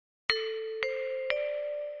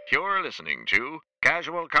You're listening to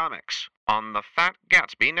Casual Comics on the Fat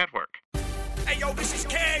Gatsby Network. Hey, yo, this is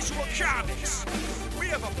Casual Comics. We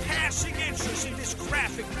have a passing interest in this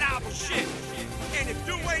graphic novel shit. And if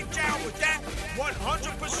you ain't down with that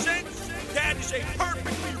 100%, that is a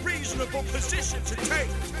perfectly reasonable position to take.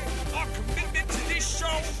 Our commitment to this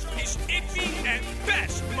show is iffy at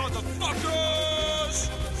best, motherfuckers.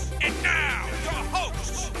 And now, your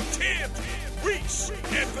hosts, Tim, Reese,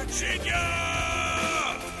 and Virginia.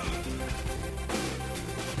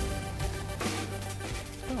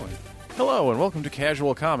 Hello and welcome to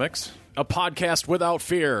Casual Comics, a podcast without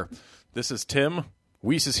fear. This is Tim.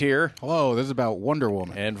 Weiss is here. Hello, this is about Wonder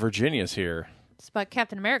Woman. And Virginia's here. It's about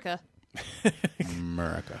Captain America.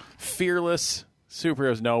 America. Fearless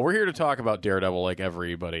superheroes. No, we're here to talk about Daredevil like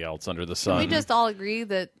everybody else under the sun. We just all agree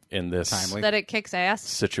that in this Timely. that it kicks ass.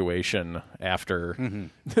 situation after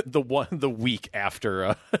the week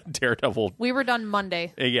after Daredevil. We were done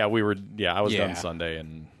Monday. Yeah, I was Yeah. done Sunday,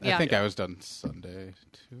 and Yeah. I think I was done Sunday,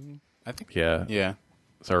 too. I think. yeah,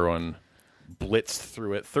 so everyone blitzed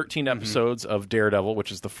through it. 13 episodes of Daredevil,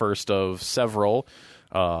 which is the first of several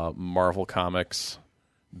Marvel Comics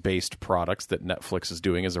based products that Netflix is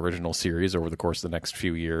doing as original series over the course of the next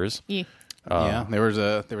few years. Yeah. Yeah, there was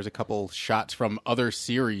a couple shots from other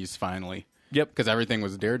series finally. Yep. Because everything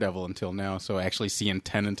was Daredevil until now. So actually seeing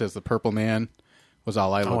Tennant as the Purple Man was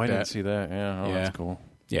all I looked Oh, I at. didn't see that. Yeah, Yeah. That's cool.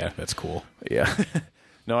 Yeah, that's cool. Yeah.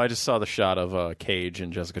 No, I just saw the shot of Cage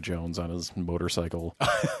and Jessica Jones on his motorcycle,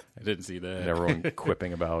 I didn't see that. and everyone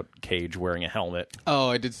quipping about Cage wearing a helmet. Oh,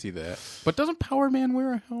 I did see that. But doesn't Power Man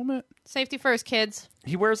wear a helmet? Safety first, kids.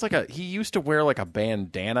 He wears he used to wear like a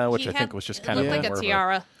bandana, which He I think had- was just it kind of looked like more a of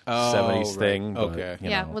tiara. 70s right. thing. But, Okay. you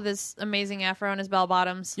Yeah, know. with his amazing afro and his bell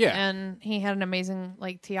bottoms. Yeah. And he had an amazing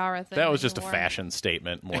tiara thing. That was he just a wore. fashion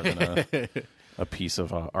statement more than a piece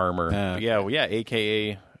of armor. Okay. But yeah,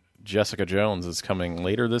 AKA Jessica Jones is coming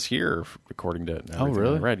later this year, according to everything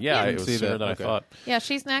really? I read. Yeah, Yeah. it was See sooner that. than Okay. I thought. Yeah,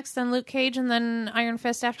 she's next, then Luke Cage, and then Iron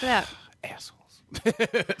Fist after that. Assholes.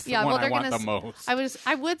 Yeah, one well, I they're want gonna. the most.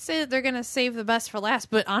 I would say that they're gonna save the best for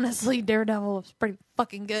last, but honestly, Daredevil was pretty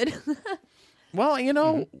fucking good. Well,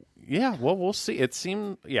 yeah, well, we'll see. It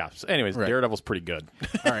seemed, yeah. So anyways, Right. Daredevil's pretty good.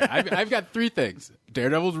 All right, I've got three things.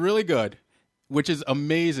 Daredevil's really good, which is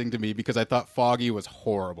amazing to me because I thought Foggy was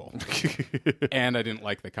horrible, and I didn't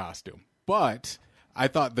like the costume. But I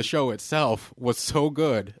thought the show itself was so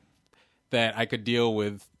good that I could deal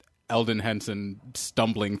with Eldon Henson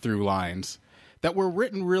stumbling through lines that were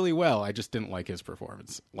written really well. I just didn't like his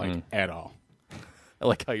performance, at all. I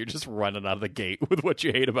like how you're just running out of the gate with what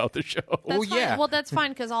you hate about the show. That's fine. yeah. Well, that's fine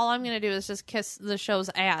because all I'm gonna do is just kiss the show's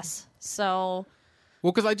ass. So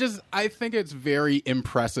Well, because I think it's very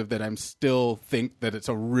impressive that I'm still think that it's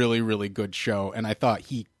a really, really good show, and I thought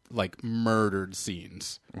he murdered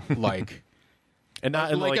scenes, And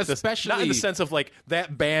not in Like, not in the especially- sense of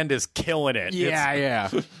that band is killing it. yeah.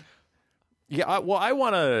 Yeah, I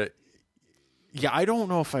want to. Yeah, I don't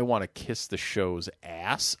know if I want to kiss the show's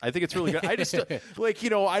ass. I think it's really good. I just I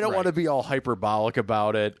don't want to be all hyperbolic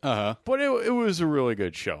about it. But it was a really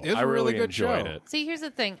good show. It was I a really really good enjoyed show. it. see, here's the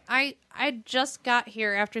thing. I just got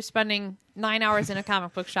here after spending 9 hours in a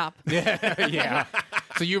comic book shop. Yeah.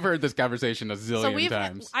 So you've heard this conversation a zillion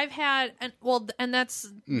times. I've had, and that's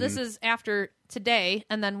this is after today,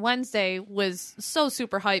 and then Wednesday was so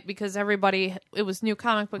super hype because it was new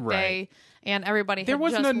comic book Right. day, and everybody There had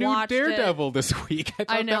wasn't just a new watched Daredevil this week. I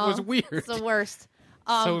thought I know that was weird. It's the worst.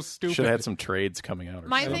 So stupid. Should have had some trades coming out. Or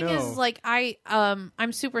My something. thing is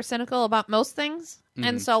I'm super cynical about most things, Mm-hmm.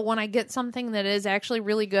 and so when I get something that is actually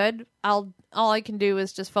really good, all I can do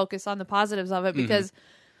is just focus on the positives of it Mm-hmm. because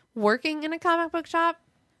working in a comic book shop,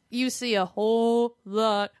 you see a whole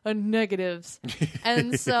lot of negatives.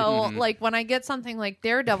 And so Mm-hmm. when I get something like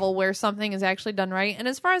Daredevil where something is actually done right, and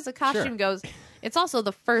as far as the costume goes, it's also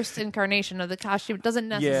the first incarnation of the costume. It doesn't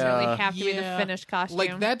necessarily Yeah. have to be the finished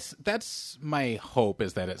costume. That's my hope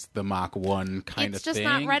is that it's the Mach 1 kind of it's thing. just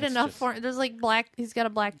not red It's enough just- for there's black, he's got a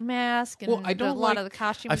black mask, and Well, I don't a lot like- of the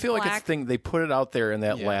costume I is feel like black. it's thing they put it out there in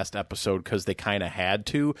that Yeah. last episode because they kind of had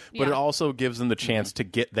to, but it Yeah. also gives them the chance to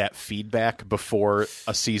get that feedback before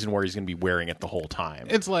a season where he's going to be wearing it the whole time.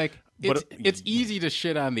 It's like But it's easy to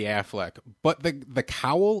shit on the Affleck, but the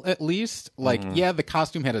cowl at least, yeah, the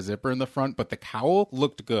costume had a zipper in the front, but the cowl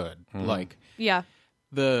looked good. Yeah.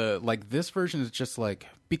 This version is just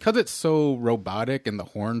because it's so robotic and the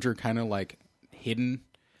horns are kind of hidden.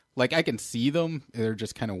 I can see them; they're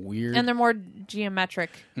just kind of weird. And they're more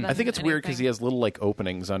geometric. than I think it's weird because he anything. has little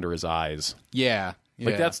openings under his eyes. yeah.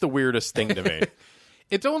 That's the weirdest thing to me.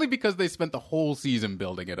 It's only because they spent the whole season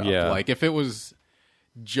building it up. Yeah. If it was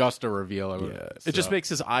just a reveal. It just makes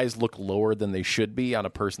his eyes look lower than they should be on a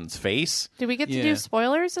person's face. Do we get to Yeah. do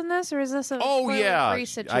spoilers in this, or is this a Oh yeah, spoiler-free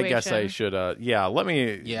situation? I guess I should. Let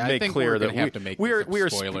me Yeah, I make think clear we're that gonna have to make we are this a we are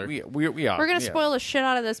spoiler. we are We're gonna yeah. spoil the shit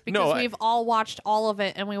out of this because No, we've all watched all of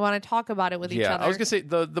it and we want to talk about it with each Yeah, other. I was gonna say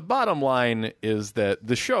the bottom line is that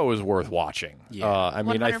the show is worth watching. Yeah. I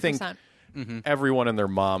mean, I think 100%. everyone and their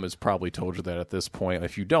mom has probably told you that at this point.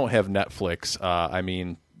 If you don't have Netflix, I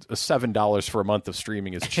mean, $7 for a month of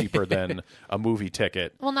streaming is cheaper than a movie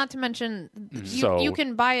ticket. Well, not to mention, So- you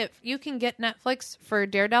can buy it. You can get Netflix for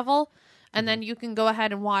Daredevil, and then you can go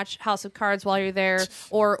ahead and watch House of Cards while you're there,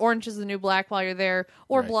 or Orange is the New Black while you're there,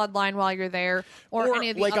 or Right. Bloodline while you're there, or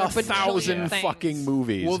any of the like other 1,000 bajillion things. fucking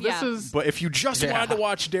movies. Well, this Yeah. is But if you just wanted to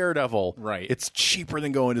watch Daredevil, Right. it's cheaper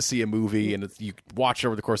than going to see a movie, and you watch it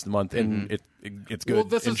over the course of the month, and it's good. Well,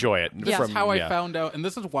 this is- Enjoy it. This is how I found out, and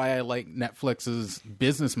this is why I like Netflix's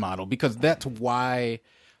business model, because that's why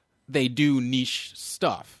they do niche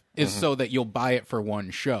stuff, is so that you'll buy it for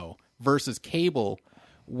one show, versus cable,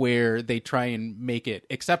 where they try and make it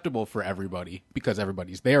acceptable for everybody because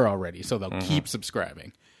everybody's there already, so they'll keep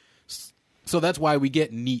subscribing. So that's why we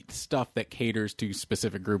get neat stuff that caters to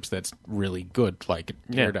specific groups that's really good, like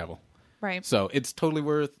Daredevil. Right. So it's totally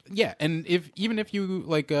worth, and even if you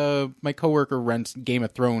like, my coworker rents Game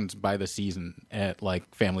of Thrones by the season at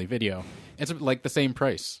like Family Video, it's like the same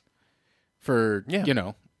price for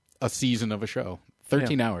a season of a show,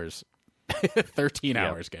 13 hours, 13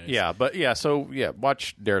 hours, guys. Yeah, but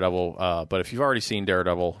watch Daredevil. But if you've already seen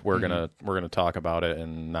Daredevil, we're gonna talk about it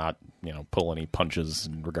and not pull any punches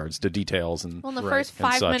in regards to details and Well, in the Right. first And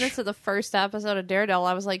 5 such. minutes of the first episode of Daredevil,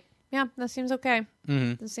 I was like, yeah, that seems okay.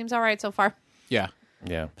 This seems all right so far. Yeah.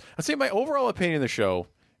 yeah. I'd say my overall opinion of the show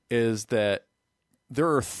is that there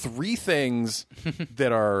are 3 things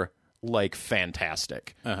that are like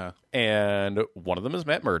fantastic, and one of them is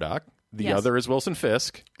Matt Murdock. The Yes. other is Wilson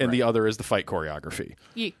Fisk, and the other is the fight choreography.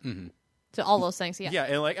 To all those things, yeah. Yeah,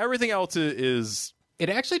 and like everything else is It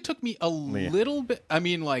actually took me a little bit. I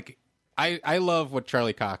mean, like, I love what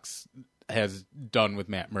Charlie Cox has done with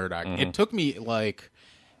Matt Murdock. It took me like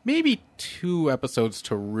maybe 2 episodes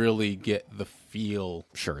to really get the feel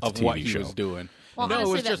Sure, it's a of TV what he show. was doing. Well, No, it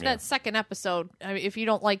honestly, was just that second episode, I mean, if you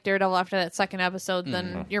don't like Daredevil after that second episode,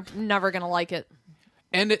 then you're never going to like it.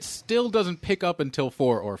 and it still doesn't pick up until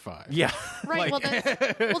 4 or 5. yeah. Right.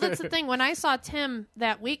 That's the thing. When I saw Tim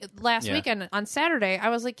last weekend on Saturday, I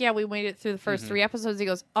was like, yeah, we made it through the first 3 episodes. He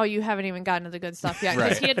goes, oh, you haven't even gotten to the good stuff yet.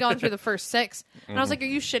 Because Right. he had gone through the first 6. And I was like, are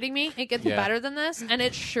you shitting me? It gets Yeah. better than this? And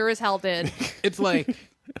it sure as hell did. It's like,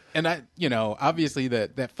 and obviously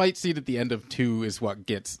that fight scene at the end of 2 is what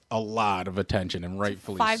gets a lot of attention, and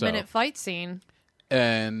rightfully so. 5-minute fight scene.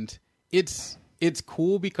 And it's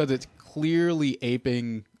cool because it's clearly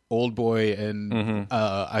aping Old Boy and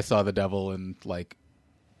I Saw the Devil and like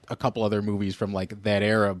a couple other movies from like that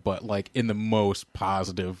era, but like in the most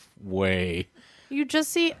positive way. You just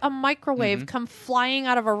see a microwave come flying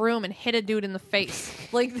out of a room and hit a dude in the face.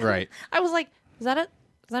 Like, Right. I was like, is that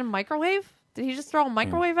a microwave? Did he just throw a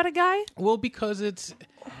microwave at a guy? Well, because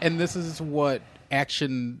and this is what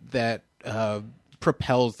action that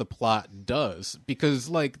propels the plot does, because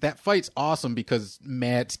like that fight's awesome because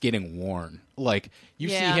Matt's getting worn. Like you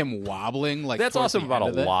Yeah. see him wobbling. Like That's towards awesome the about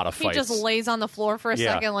end a of it. lot of He fights. just lays on the floor for a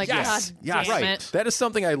second, like, yes, God yes, damn right. it. That is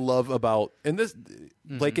something I love about, and this,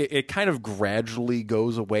 like, it kind of gradually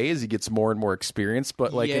goes away as he gets more and more experience.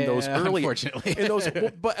 But like in those Yeah, early, unfortunately. in those,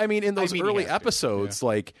 but I mean, in those mean, early he has to, episodes,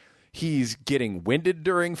 like. He's getting winded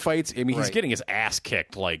during fights. I mean, he's Right. getting his ass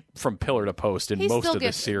kicked like from pillar to post in He most still of the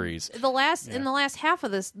gets- series. In the last half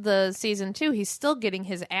of the season 2, he's still getting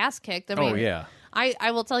his ass kicked. I mean, yeah.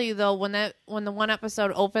 I will tell you though, when the one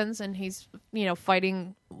episode opens and he's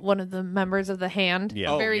fighting one of the members of the Hand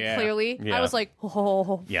Yeah. very Oh, yeah. clearly, Yeah. I was like,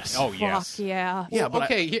 oh Yes. Oh, fuck yes. yeah. Yeah, Well, but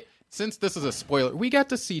okay, since this is a spoiler, we got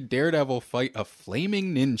to see Daredevil fight a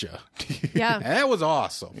flaming ninja. yeah, That was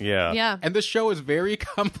awesome. yeah, yeah. And the show is very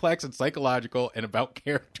complex and psychological and about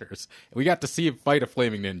characters. We got to see him fight a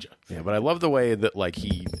flaming ninja. Yeah, but I love the way that like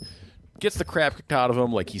he gets the crap kicked out of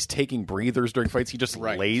him. Like he's taking breathers during fights. He just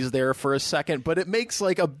lays there for a second, but it makes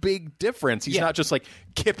like a big difference. He's Yeah. not just like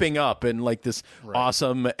kipping up and like this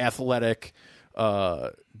awesome athletic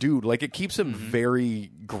dude. Like it keeps him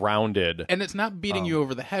very grounded. And it's not beating you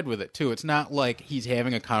over the head with it, too. It's not like he's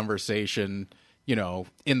having a conversation,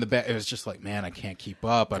 in the back. It was just like, man, I can't keep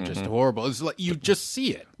up. I'm just horrible. It's like you just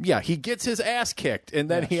see it. Yeah, he gets his ass kicked, and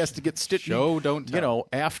then he has to get stitched. Show, don't tell.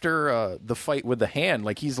 After the fight with the Hand,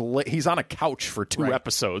 like he's on a couch for 2 Right.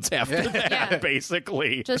 episodes after that, Yeah.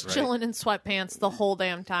 basically. Just chilling in sweatpants the whole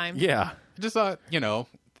damn time. Yeah. I just thought,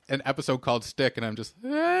 an episode called Stick, and I'm just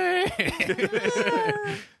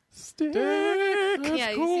Stick.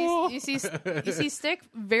 Yeah, cool. you see Stick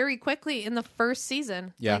very quickly in the first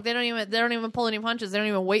season. Yeah. Like they don't even pull any punches. They don't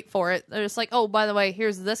even wait for it. They're just like, oh, by the way,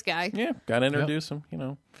 here's this guy. Yeah, gotta introduce him. You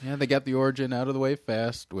know. Yeah, they got the origin out of the way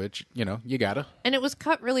fast, which you gotta. And it was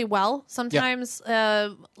cut really well. Sometimes,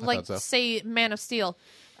 like so. say Man of Steel,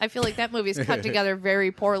 I feel like that movie is cut together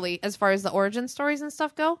very poorly as far as the origin stories and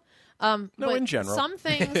stuff go. No, but in general. some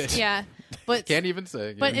things, yeah, but Can't even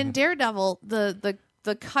say. But in Daredevil, the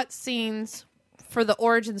cut scenes for the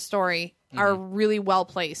origin story are really well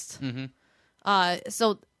placed.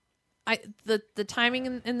 So the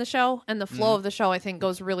timing in the show and the flow of the show, I think,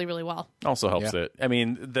 goes really, really well. Also helps Yeah. it. I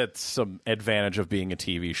mean, that's some advantage of being a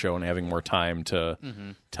TV show and having more time to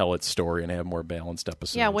tell its story and have more balanced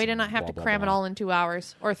episodes. Yeah, way to not have blah, to blah, cram blah. it all in 2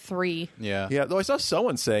 hours or 3. Yeah. Yeah, though I saw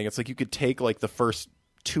someone saying it's like you could take like the first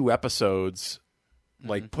 2 episodes,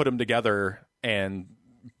 like put them together, and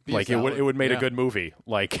Be like solid. it would made a Yeah. good movie.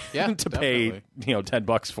 Like Yeah, to pay definitely.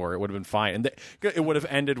 $10 for it would have been fine, and it would have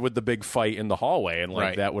ended with the big fight in the hallway, and like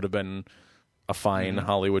Right. that would have been a fine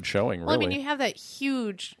Hollywood showing. Well, Really, I mean, you have that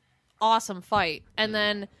huge, awesome fight, and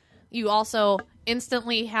then you also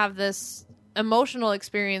instantly have this emotional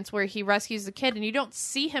experience where he rescues the kid, and you don't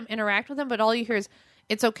see him interact with him, but all you hear is,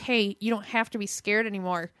 "It's okay. You don't have to be scared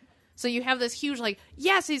anymore." So you have this huge, like,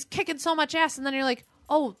 yes, he's kicking so much ass, and then you're like,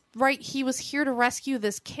 oh, right, he was here to rescue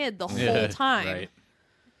this kid the whole time. Right.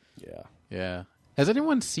 yeah. Yeah. Has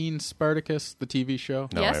anyone seen Spartacus, the TV show?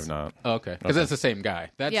 No, Yes. I have not. Okay, because that's the same guy.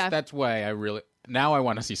 That's why I really now I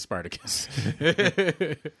want to see Spartacus.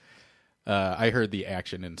 I heard the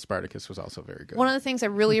action in Spartacus was also very good. One of the things I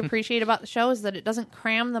really appreciate about the show is that it doesn't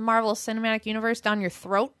cram the Marvel Cinematic Universe down your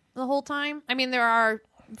throat the whole time. I mean, there are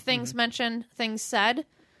things mentioned, things said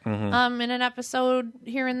in an episode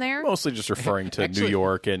here and there. Mostly just referring to Actually- New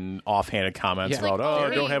York and offhanded comments Yeah. about,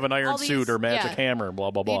 Like, don't have an iron all suit these- or magic yeah. hammer, blah,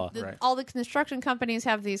 blah, blah. The- Right. All the construction companies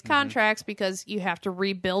have these contracts because you have to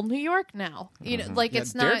rebuild New York now. You know, like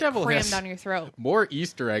it's not Daredevil crammed has- down your throat. More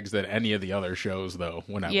Easter eggs than any of the other shows, though.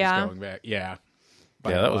 When I Yeah. was going back, yeah, By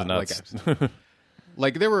Yeah, a that was lot. nuts.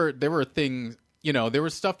 Like there were things, there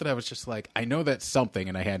was stuff that I was just like, I know that's something,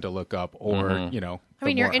 and I had to look up, or I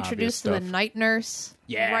mean, the you're more introduced to obvious the stuff. night nurse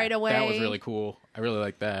Yeah, right away. That was really cool. I really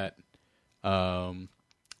like that. I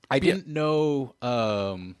didn't know.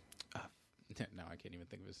 No, I can't even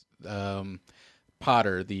think of his.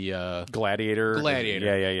 Potter, the Gladiator.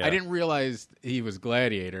 Gladiator. Yeah. I didn't realize he was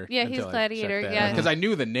Gladiator. Yeah, he's Gladiator, yeah. because I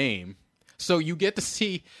knew the name. So you get to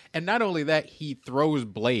see, and not only that, he throws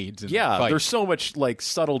blades. In the Yeah, fight. there's so much like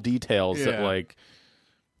subtle details that Yeah. like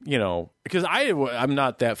because I'm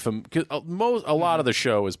not that because a lot of the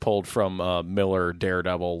show is pulled from Miller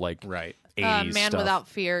Daredevil like right. 80s Man stuff. Without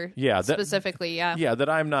Fear. Yeah, that- specifically. Yeah. Yeah, that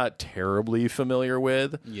I'm not terribly familiar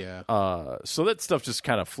with. Yeah. So that stuff just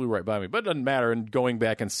kind of flew right by me, but it doesn't matter. And going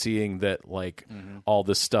back and seeing that, like all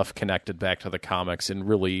this stuff connected back to the comics in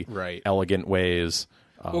really Right. elegant ways.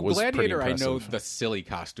 Well, was pretty Gladiator, I know impressive. the silly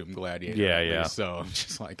costume Gladiator. Yeah, at yeah. least, so I'm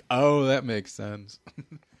just like, oh, that makes sense.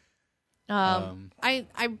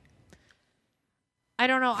 I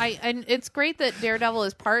don't know. I it's great that Daredevil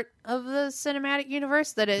is part of the cinematic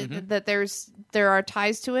universe. That it that there are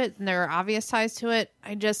ties to it and there are obvious ties to it.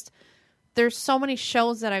 There's so many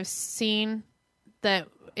shows that I've seen that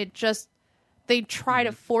they try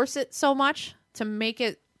to force it so much to make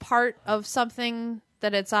it part of something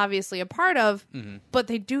that it's obviously a part of, but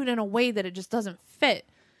they do it in a way that it just doesn't fit.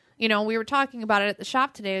 We were talking about it at the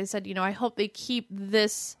shop today. I said, I hope they keep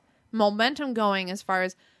this momentum going as far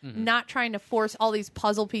as not trying to force all these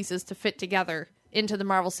puzzle pieces to fit together into the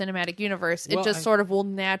Marvel Cinematic Universe. Well, it just sort of will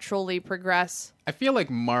naturally progress. I feel like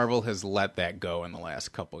Marvel has let that go in the last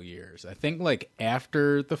couple years. I think like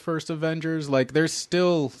after the first Avengers, like there's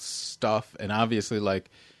still stuff, and obviously like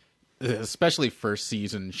especially first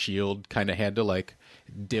season SHIELD kind of had to like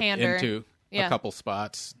dip Pander. into Yeah. a couple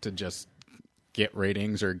spots to just get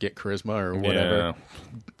ratings or get charisma or whatever.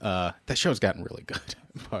 That show's gotten really good,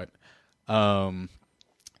 but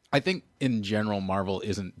I think in general Marvel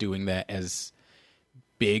isn't doing that as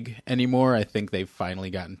big anymore. I think they've finally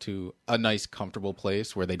gotten to a nice comfortable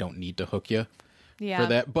place where they don't need to hook you Yeah. for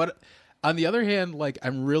that. But on the other hand, like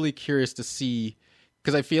I'm really curious to see,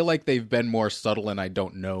 because I feel like they've been more subtle and I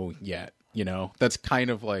don't know yet. That's kind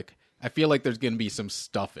of like, I feel like there's going to be some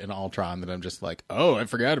stuff in Ultron that I'm just like, oh, I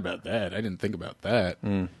forgot about that. I didn't think about that.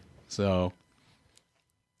 So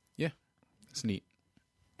yeah, it's neat.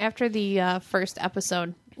 After the first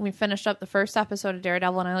episode, we finished up the first episode of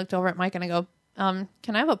Daredevil, and I looked over at Mike and I go,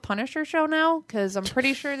 can I have a Punisher show now? Because I'm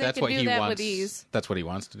pretty sure they That's could what do he that wants. with ease. That's what he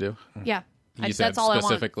wants to do. Yeah. He said that's all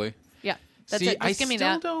specifically. I want. Yeah, that's See, it. Just give me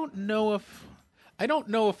that. I don't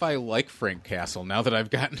know if I like Frank Castle now that I've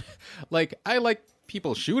gotten like I like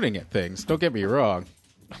people shooting at things. Don't get me wrong.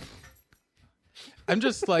 I'm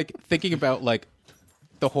just like thinking about like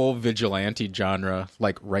the whole vigilante genre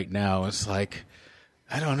like right now. It's like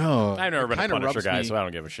I don't know. I've never been a Kinda Punisher rubs guy, me- so I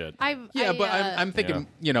don't give a shit. I'm thinking,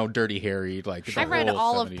 Dirty Harry. Like the I read whole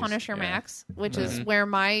all 70s. of Punisher Yeah. Max, which is where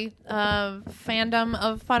my fandom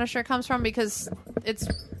of Punisher comes from because it's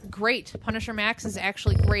great. Punisher Max is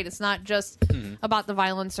actually great. It's not just about the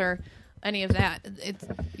violence or any of that. It's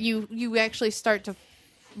you actually start to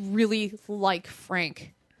really like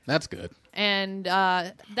Frank. That's good. And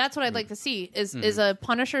that's what I'd like to see is a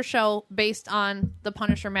Punisher show based on the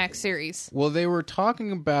Punisher Max series. Well, they were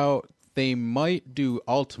talking about they might do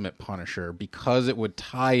Ultimate Punisher because it would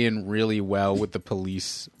tie in really well with the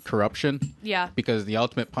police corruption. Yeah. Because the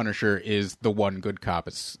Ultimate Punisher is the one good cop.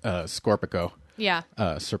 It's Serpico. Yeah.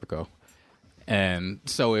 Serpico. And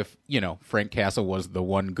so if, Frank Castle was the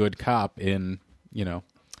one good cop in,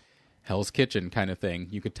 Hell's Kitchen kind of thing,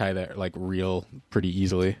 you could tie that like real pretty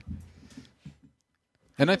easily.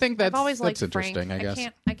 And I think I've always liked interesting, Frank. I guess.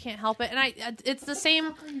 I can't help it. And it's the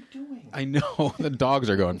same. I know. The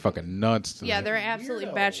dogs are going fucking nuts. Yeah, they're absolutely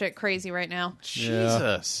batshit crazy right now.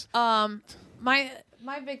 Jesus. My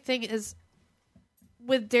big thing is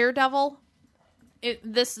with Daredevil.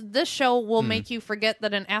 This show will make you forget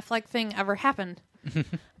that an Affleck thing ever happened,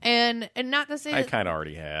 and not to say I that, kind of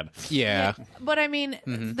already had. Yeah. but I mean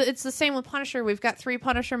it's the same with Punisher. We've got 3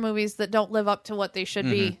 Punisher movies that don't live up to what they should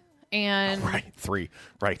be, and Right, 3.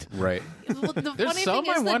 Right. Right. the There's funny some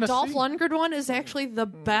thing I is the wanna Dolph see. Lundgren one is actually the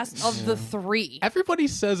best of the 3. Everybody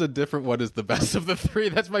says a different one is the best of the 3.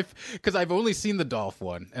 That's because I've only seen the Dolph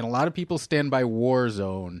one, and a lot of people stand by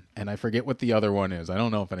Warzone, and I forget what the other one is. I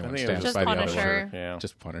don't know if anyone think it was stands just by the Punisher. other one. Yeah.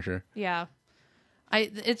 Just Punisher. Yeah.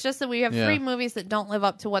 It's just that we have Yeah. 3 movies that don't live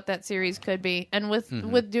up to what that series could be. And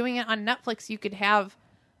with doing it on Netflix, you could have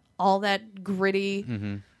all that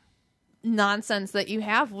gritty nonsense that you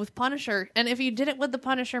have with Punisher. And if you did it with the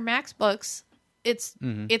Punisher Max books, it's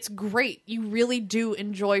great. You really do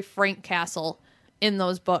enjoy Frank Castle in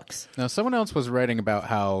those books. Now, someone else was writing about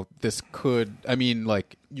how this could. I mean,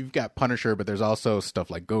 like you've got Punisher, but there's also stuff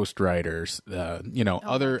like Ghost Riders.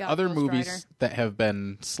 Other God, Ghost movies Rider. that have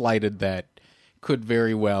been slighted that could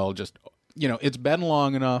very well just. It's been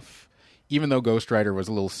long enough. Even though Ghost Rider was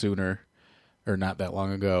a little sooner, or not that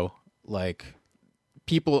long ago, like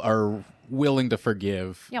people are willing to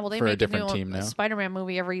forgive. Yeah, well, they for make a different a new team now. Spider-Man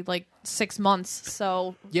movie every 6 months.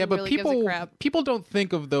 So Yeah, who but really gives a crap? people don't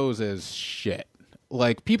think of those as shit.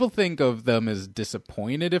 Like people think of them as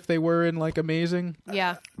disappointed if they were in like amazing.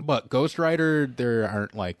 Yeah. But Ghost Rider, there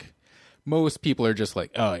aren't like most people are just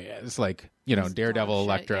like, oh yeah, it's like Daredevil, Shit,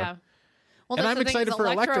 Elektra. yeah. Well, And that's I'm the thing, excited is for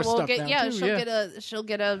Elektra will stuff get, now, yeah, too, she'll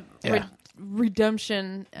get a Yeah.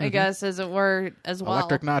 redemption, I guess, as it were, as well.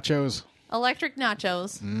 Electric nachos. Electric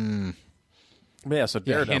nachos. Yeah, so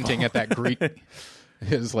Yeah, Daredevil. hinting at that Greek.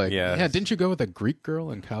 Is like, Yeah. yeah, didn't you go with a Greek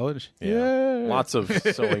girl in college? Yeah. Lots of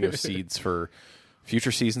sowing of seeds for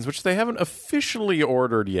future seasons, which they haven't officially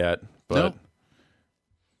ordered yet, but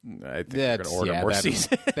I think they're going to order more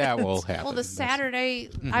seasons. That will happen. Well, the Saturday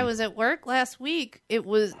I was at work last week, it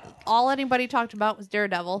was all anybody talked about was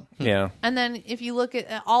Daredevil. Yeah. And then if you look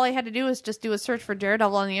at all I had to do was just do a search for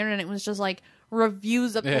Daredevil on the internet. It was just like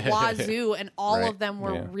reviews up the wazoo, and all Right. of them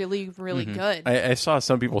were Yeah. really, really good. I saw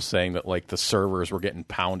some people saying that like the servers were getting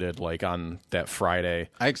pounded like on that Friday.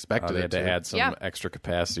 I expected They it had to to. add some Yeah. extra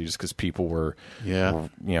capacity just because people were, Yeah.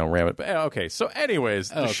 ramming. But okay, so anyways,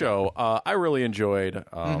 the show I really enjoyed.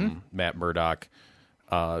 Matt Murdock,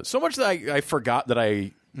 so much that I forgot that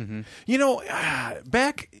I,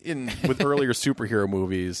 back in with earlier superhero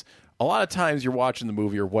movies. A lot of times you're watching the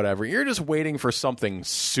movie or whatever, you're just waiting for something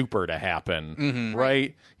super to happen,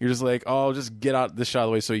 right? You're just like, oh, just get out this shot of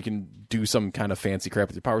the way so you can do some kind of fancy crap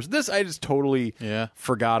with your powers. This, I just totally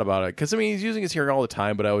forgot about it. Because, I mean, he's using his hearing all the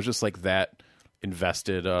time, but I was just like that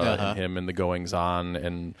invested in him and the goings-on.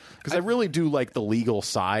 And because I really do like the legal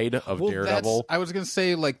side of Daredevil. I was gonna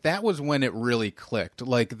say like that was when it really clicked.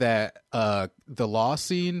 Like that, the law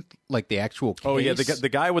scene, like the actual case. Oh, yeah, the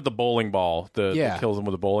guy with the bowling ball that kills him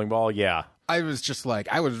with a bowling ball, yeah. I was just like,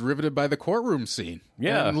 I was riveted by the courtroom scene.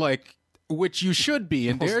 Yeah. And like, which you should be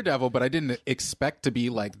in Daredevil, but I didn't expect to be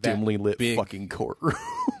like that Dimly lit big. fucking courtroom.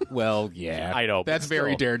 Well, yeah, I know, but that's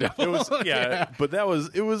very still. Daredevil. It was, but that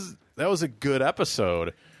was a good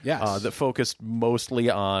episode. Yes. That focused mostly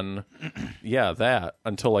on that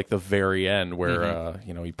until like the very end where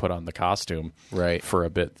he put on the costume Right. for a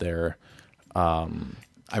bit there.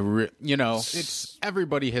 it's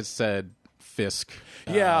everybody has said Fisk.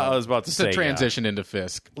 Yeah, I was about to say, the transition into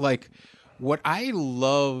Fisk. Like, what I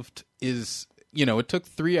loved is, it took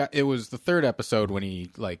it was the third episode when he,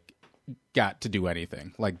 like, got to do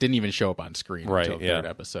anything. Like, didn't even show up on screen until the third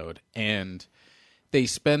episode. And they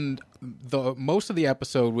spend most of the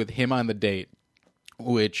episode with him on the date,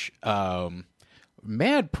 which,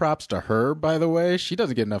 mad props to her, by the way. She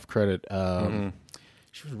doesn't get enough credit.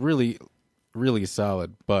 She was really, really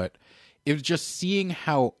solid. But it was just seeing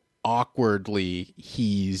how awkwardly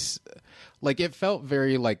he's... Like, it felt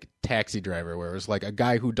very like Taxi Driver, where it was like a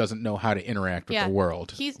guy who doesn't know how to interact with the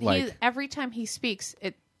world. He's like, every time he speaks,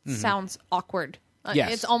 it sounds awkward.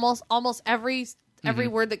 Yes. It's almost every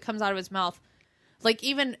word that comes out of his mouth. Like,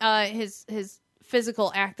 even his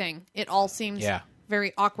physical acting, it all seems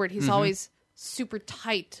very awkward. He's always super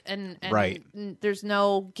tight and Right. there's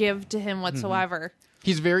no give to him whatsoever.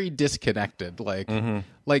 he's very disconnected. Like,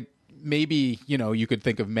 maybe, you could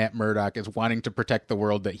think of Matt Murdock as wanting to protect the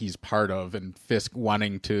world that he's part of, and Fisk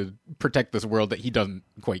wanting to protect this world that he doesn't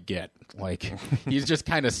quite get. Like, he's just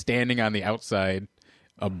kind of standing on the outside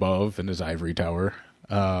above in his ivory tower.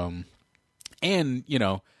 And,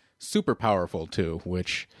 super powerful too,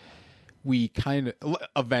 which we kind of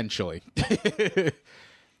eventually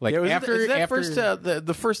like after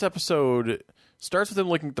the first episode starts with him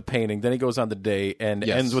looking at the painting, then he goes on the date and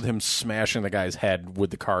ends with him smashing the guy's head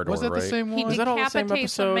with the car door. Was that right? the same one? He Was that all the same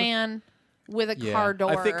decapitates a episode? man with a car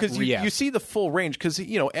door. I think because you see the full range because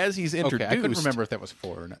as he's introduced, Okay, I couldn't remember if that was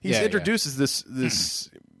 4 or not. he's introduced as this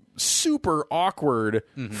super awkward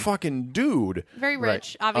fucking dude. Very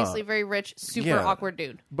rich, obviously very rich, super awkward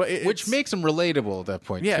dude. But Which makes him relatable at that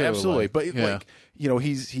point. yeah, too. absolutely. Like, But yeah.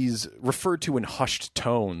 he's referred to in hushed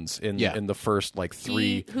tones in the first like 3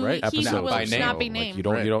 He episodes. He will By name. not be Like, named. you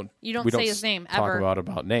don't we say his name talk ever.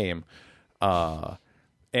 about name.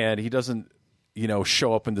 And he doesn't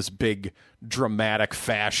show up in this big dramatic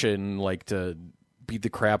fashion like to beat the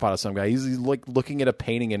crap out of some guy. He's like looking at a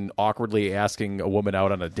painting and awkwardly asking a woman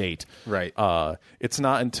out on a date. Right. It's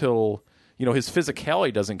not until his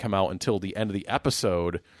physicality doesn't come out until the end of the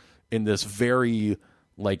episode in this very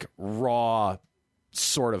like raw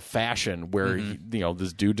sort of fashion where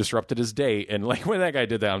this dude disrupted his date, and like when that guy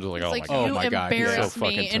did that, I'm just like, It's oh like, my you god, God, embarrassed so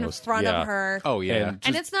fucking me in toast. front Yeah. of her. Oh yeah. And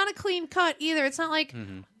And it's not a clean cut either. It's not like,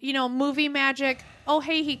 movie magic. Oh,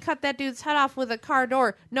 hey, he cut that dude's head off with a car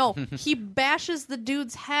door. No, he bashes the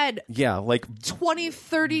dude's head yeah, like 20,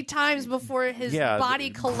 30 times before his body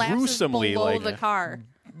collapses gruesomely, below like, the car.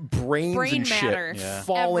 brains Brain and shit matter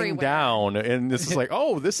falling everywhere. down, and this is like,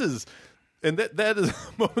 oh, this is. And that is a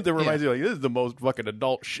moment that reminds me, like, this is the most fucking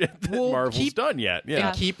adult shit that Marvel's done yet. Yeah.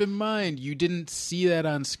 And keep in mind, you didn't see that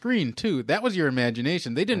on screen, too. That was your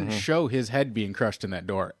imagination. They didn't show his head being crushed in that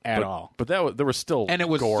door at all. But there was still And it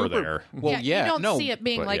was gore super, there. Well, you don't no, see it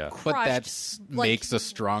being but like yeah. crushed. but that like, makes a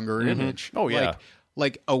stronger image. Oh, yeah.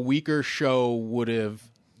 Like a weaker show would have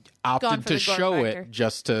Gone opted for to the gore show factor. it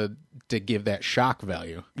just to give that shock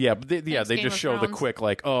value. Yeah, but they Thanks, just Game of show the Thrones. quick,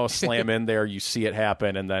 like, oh, slam in there, you see it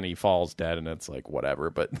happen, and then he falls dead, and it's like, whatever.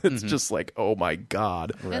 But it's just like, oh my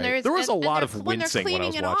god. And there's, There was a and lot they're- of when they're wincing when I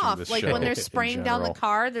was cleaning it watching off. this like show when they're in spraying down the general.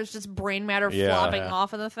 car, there's just brain matter Yeah. flopping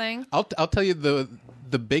off of the thing. I'll tell you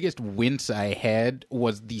the biggest wince I had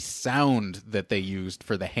was the sound that they used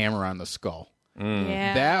for the hammer on the skull.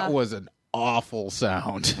 Yeah, That was an awful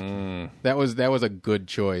sound. That was a good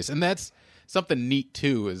choice, and that's something neat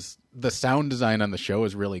too. Is the sound design on the show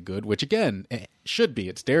is really good, which again it should be.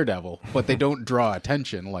 It's Daredevil, but they don't draw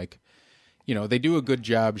attention. Like, they do a good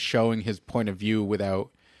job showing his point of view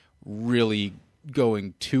without really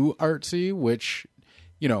going too artsy, which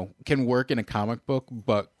can work in a comic book,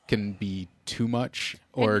 but can be too much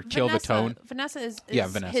or And kill Vanessa, the tone. Vanessa is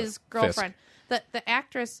Vanessa his girlfriend. The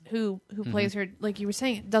actress who plays her, like you were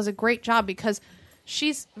saying, does a great job because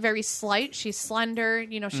she's very slight. She's slender.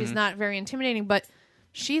 She's not very intimidating, but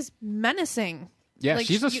she's menacing. Yeah, Like,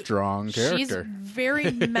 she's a strong character. She's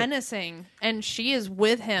very menacing, and she is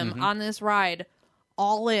with him on this ride,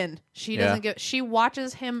 all in. She doesn't give. She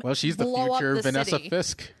watches him. Well, she's the blow future up the Vanessa city.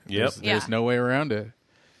 Fisk. Yep. There's no way around it.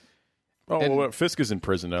 Oh, well, Fisk is in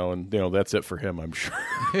prison now, and that's it for him, I'm sure.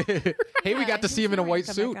 Hey, we got to see him in a white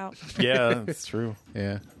suit. Yeah, that's true.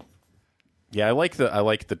 Yeah. Yeah, I like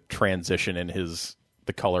the transition in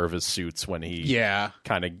the color of his suits when he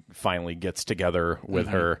kind of finally gets together with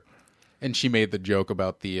her. And she made the joke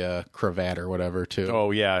about the cravat or whatever, too.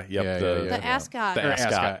 Oh yeah, yep. Yeah, The ascot. The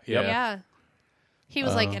ascot. ascot, Yep. Yeah. He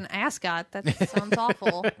was like an ascot. That sounds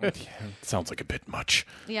awful. Sounds like a bit much.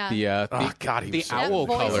 Yeah. Oh God, he the was so that owl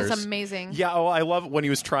voice colors. is amazing. Yeah, oh, I love it when he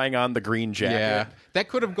was trying on the green jacket. Yeah. That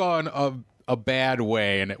could have gone a bad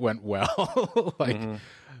way, and it went well.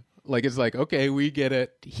 Like, it's like, okay, we get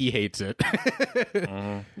it. He hates it.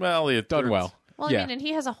 Well, it Done well. Well, yeah. I mean, and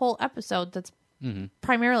he has a whole episode that's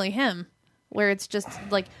primarily him, where it's just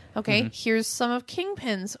like, okay, here's some of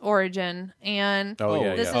Kingpin's origin, and Oh,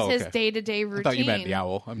 yeah, this yeah. is his okay. day-to-day routine. I thought you meant the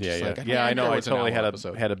owl. I'm Yeah, just yeah, like, yeah. I know. I it's an totally owl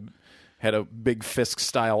episode. had a big Fisk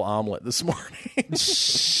style omelet this morning.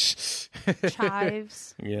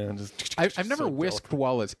 Chives. Yeah, just I've never so whisked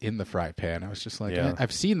while it's in the fry pan. I was just like, Yeah.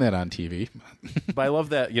 I've seen that on TV. But I love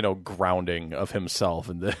that, grounding of himself,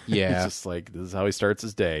 and Yeah. he's just like, this is how he starts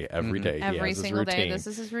his day every day. He Every has his single day, routine. this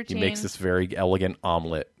is his He routine. makes this very elegant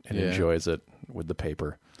omelet and Yeah. enjoys it with the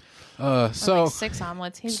paper. So Like 6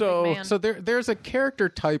 omelets. He's a big man. So there's a character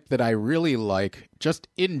type that I really like just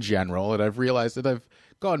in general, and I've realized that I've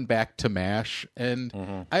gone back to MASH,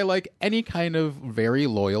 and I like any kind of very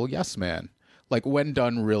loyal yes man, like when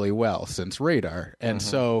done really well since Radar. And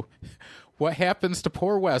so what happens to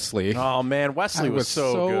poor Wesley? Oh man, Wesley I was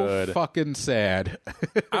so good. fucking sad.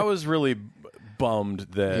 I was really bummed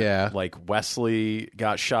that Yeah. like Wesley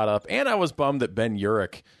got shot up, and I was bummed that Ben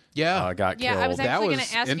Urich got yeah, killed. I was That actually going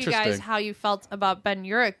was to ask you guys interesting. how you felt about Ben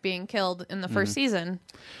Urich being killed in the first season.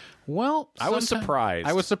 Well, I was sometime- surprised.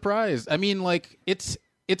 I was surprised. I mean, like it's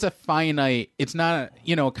a finite. It's not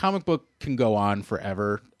a comic book can go on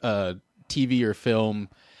forever. TV or film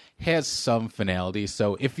has some finality.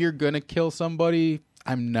 So if you're gonna kill somebody,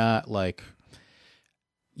 I'm not like,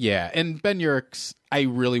 yeah. And Ben Urich's, I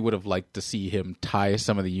really would have liked to see him tie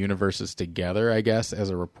some of the universes together. I guess as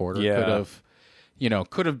a reporter, Yeah.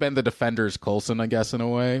 could have been the Defenders Coulson, I guess, in a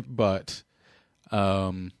way, but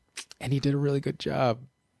and he did a really good job.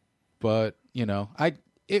 But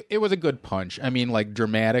it was a good punch. I mean, like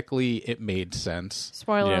dramatically, it made sense.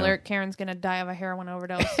 Spoiler Yeah. alert, Karen's going to die of a heroin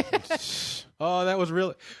overdose. Oh, that was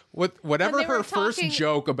really whatever When they were her first talking-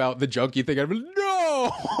 joke about the junkie thing. I'm like,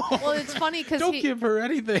 no, Well, it's funny because don't give her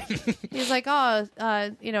anything. he's like, oh,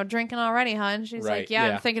 drinking already, huh? And she's Right, like, yeah,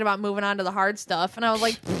 yeah. I'm thinking about moving on to the hard stuff. And I was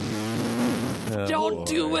like, don't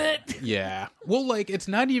do it. Yeah. Well, like it's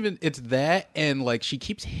not even it's that, and like she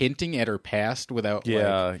keeps hinting at her past without.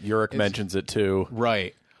 Yeah, like, Urich mentions it too.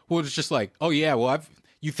 right. Well, it's just like, oh yeah, well,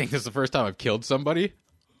 you think this is the first time I've killed somebody?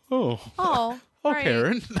 Oh, Oh, right.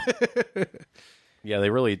 Karen. Yeah,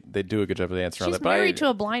 they do a good job of answering all She's that. But married to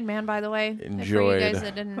a blind man, by the way. For you enjoyed- guys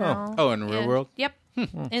that didn't know. Oh, in real world? Yep.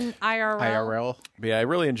 In IRL. IRL. yeah, I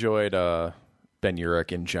really enjoyed Ben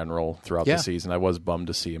Urich in general throughout Yeah. the season. I was bummed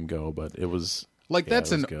to see him go, but it was Like yeah,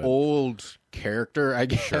 that's it was an good. old character, I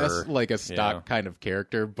guess, Sure. like a stock Yeah. kind of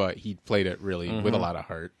character, but he played it really with a lot of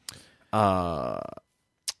heart.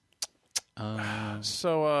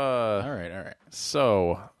 So All right.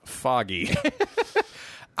 so Foggy.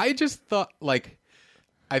 I just thought like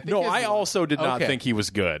I think No, his I li- also did not Okay. think he was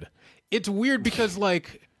good. It's weird because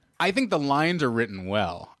like I think the lines are written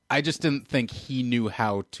well. I just didn't think he knew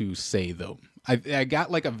how to say them. I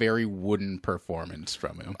got like a very wooden performance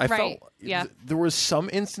from him. I Right, felt yeah. there was some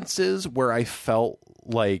instances where I felt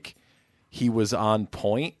like he was on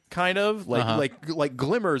point, kind of like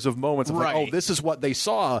glimmers of moments of like, Right. oh, this is what they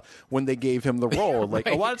saw when they gave him the role. Like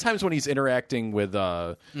a lot of times when he's interacting with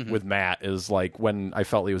Matt is like when I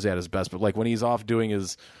felt he was at his best, but like when he's off doing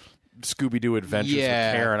his Scooby Doo adventures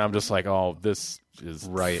Yeah. with Karen, I'm just like, oh, this is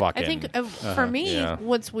Right. fucking. I think for me, Yeah.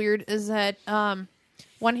 what's weird is that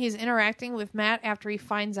when he's interacting with Matt after he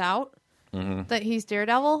finds out that he's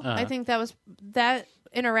Daredevil, I think that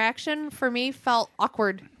interaction for me felt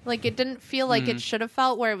awkward. Like it didn't feel like it should have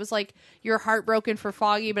felt, where it was like you're heartbroken for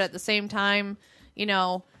Foggy, but at the same time,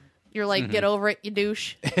 you're like, get over it, you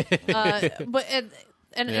douche.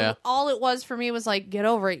 And all it was for me was like, get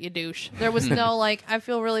over it, you douche. There was no like, I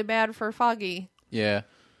feel really bad for Foggy. Yeah.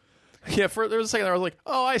 yeah. For there was a second there, I was like,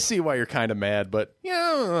 oh, I see why you're kind of mad, but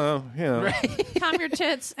yeah. Calm your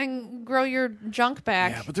tits and grow your junk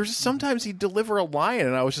back. Yeah, but there's sometimes he'd deliver a line,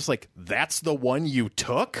 and I was just like, "That's the one you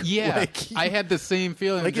took." Yeah. like, I had the same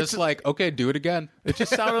feeling. Like, Just it's- like, okay, do it again. it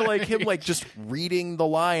just sounded like him, like just reading the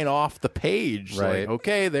line off the page. Right. Like,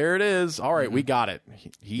 okay, there it is. All right, we got it.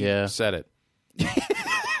 He Yeah. said it.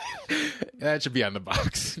 That should be on the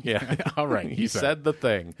box. Yeah. All right. He said the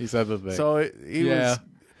thing. He said the thing. So he Yeah. was.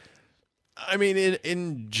 I mean,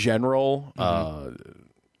 in general,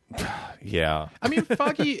 yeah. I mean,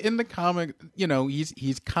 Foggy in the comic,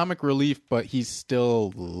 he's comic relief, but he's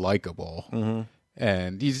still likable,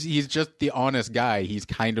 and he's just the honest guy. He's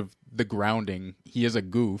kind of the grounding. He is a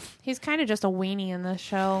goof. He's kind of just a weenie in this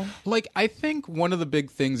show. Like, I think one of the big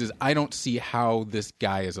things is I don't see how this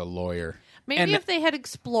guy is a lawyer. Maybe And- if they had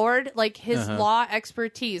explored like his law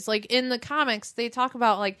expertise, like in the comics, they talk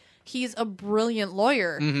about like he's a brilliant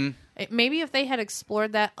lawyer. Maybe if they had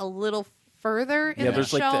explored that a little further in the there's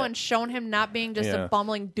show like that- and shown him not being just Yeah. a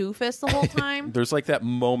bumbling doofus the whole time. There's like that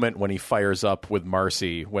moment when he fires up with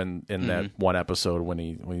Marcy when in that one episode when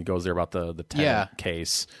he goes there about the tenant Yeah.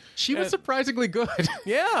 case. She was surprisingly good.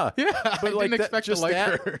 Yeah, Yeah, but I like didn't expect to like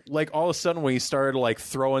her. Like all of a sudden when he started like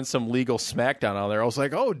throwing some legal smackdown on there, I was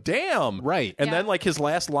like, oh damn, Right. And Yeah. then like his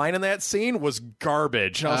last line in that scene was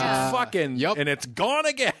garbage. And I was like, fucking, Yep. and it's gone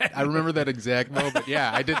again. I remember that exact moment.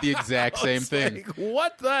 Yeah, I did the exact same thing. Like,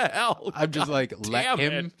 what the hell? I'm just like,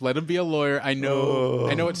 Damn let him be a lawyer. I know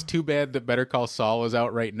it's too bad that Better Call Saul is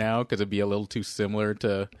out right now because it'd be a little too similar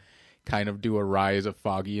to kind of do a rise of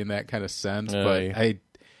Foggy in that kind of sense. But Aye.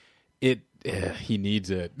 he needs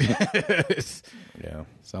it. Yeah.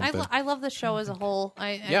 Something. I love the show as a whole.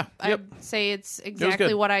 Yeah. I'd say it's exactly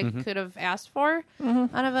good. what I could have asked for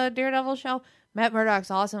out of a Daredevil show. Matt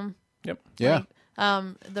Murdock's awesome. Yep. Yeah.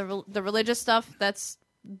 The religious stuff, that's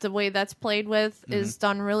the way that's played with is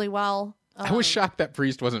done really well. I was shocked that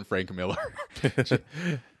Priest wasn't Frank Miller.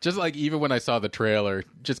 Just like even when I saw the trailer,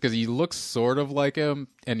 just because he looks sort of like him,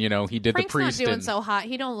 and he did Frank's the Priest. not doing in- so hot.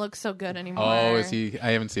 He don't look so good anymore. Oh, is he?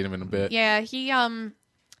 I haven't seen him in a bit. Yeah,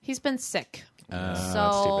 he's been sick. That's too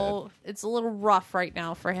So it's a little rough right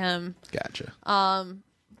now for him. Gotcha.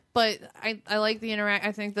 But I like the interact.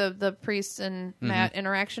 I think the priest and Matt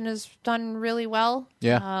interaction is done really well.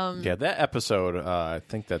 Yeah. Yeah, that episode, I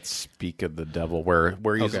think that's Speak of the Devil, where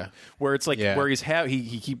he's Okay. where it's like Yeah. where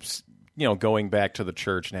he keeps going back to the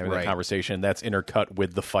church and having Right. that conversation. That's intercut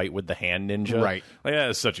with the fight with the hand ninja. Right. Like, yeah,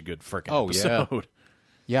 it's such a good freaking Oh, yeah. episode.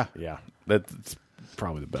 Yeah. Yeah, that's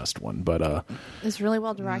probably the best one. But It's really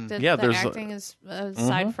well directed. Yeah, the there's a- acting is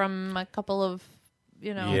aside from a couple of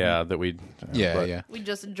yeah, that we Yeah. but Yeah. we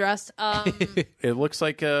just addressed. It looks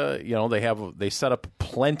like they set up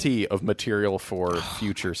plenty of material for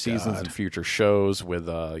future seasons and future shows with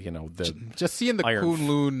the Just seeing the Iron-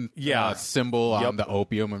 Kunlun symbol on Yep. the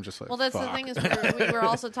opium, I'm just like, Well, that's the fuck. thing is we were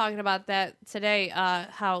also talking about that today.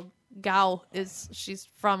 How Gao she's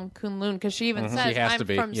from Kunlun because she even says She has I'm to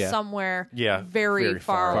be, from yeah. somewhere very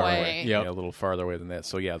far away. Yep. Yeah, a little farther away than that.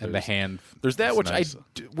 So yeah, And the there's- hand. There's that is which nice.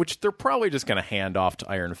 which they're probably just going to hand off to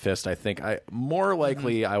Iron Fist. I think more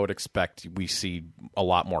likely I would expect we see a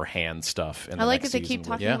lot more hand stuff. In I the like next that they keep season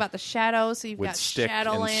talking Yeah. about the shadows. So you've with got stick and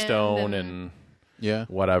Shadowland stone and Yeah.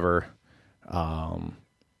 whatever.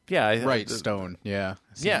 Yeah, Right. Stone. Yeah.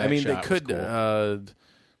 Yeah, I That mean they shot was could. cool.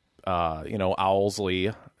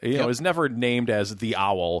 Owlsley, Yep. is never named as the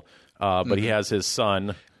Owl, but he has his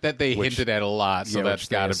son. That they which- hinted at a lot, so Yeah, that's which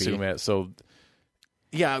they got to assume be. it. So,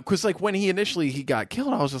 yeah, because like when he got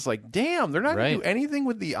killed, I was just like, "Damn, they're not going to do Right. anything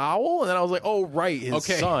with the owl." And then I was like, "Oh, right, his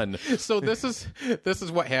son." So this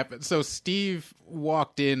is what happened. So Steve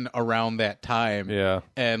walked in around that time. Yeah.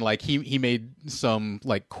 And like he made some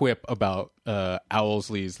like quip about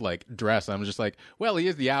Owlsley's like dress. I'm just like, well, he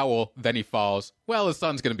is the owl. Then he falls. Well, his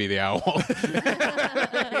son's gonna be the owl.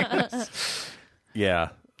 Yeah.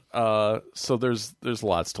 So there's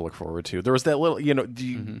lots to look forward to. There was that little,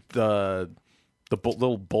 the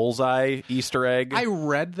little bullseye Easter egg. I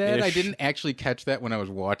read that. I Ish. didn't actually catch that when I was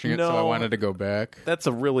watching it, so I No. wanted to go back. That's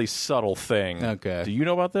a really subtle thing. Okay. Do you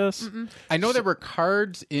know about this? I know there were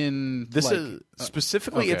cards in This like, is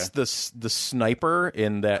specifically okay. it's the sniper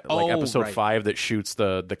in that like Oh, episode right. 5 that shoots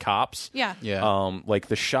the cops. Yeah. Yeah. Like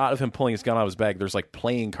the shot of him pulling his gun out of his bag. There's like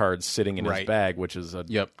playing cards sitting in his Right. bag, which is a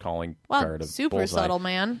Yep. calling Well, card of super bullseye. subtle,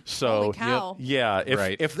 man. So Holy cow. yeah, if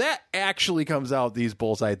Right. if that actually comes out, these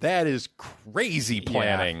bullseye, that is crazy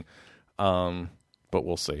planning. But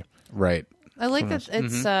we'll see. right. I like that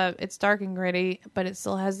it's dark and gritty, but it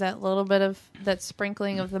still has that little bit of that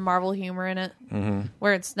sprinkling of the Marvel humor in it,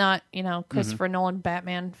 where it's not Christopher Nolan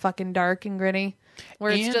Batman fucking dark and gritty,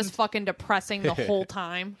 where it's And- just fucking depressing the whole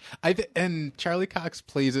time. And Charlie Cox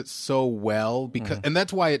plays it so well because, and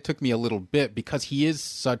that's why it took me a little bit because he is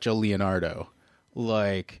such a Leonardo,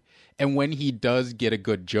 like, and when he does get a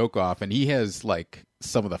good joke off, and he has like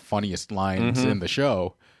some of the funniest lines in the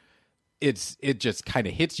show, it just kind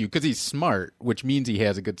of hits you because he's smart, which means he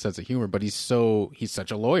has a good sense of humor. But he's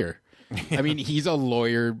such a lawyer. I mean, he's a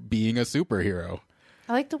lawyer being a superhero.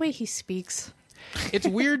 I like the way he speaks. It's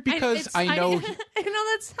weird because I know. I know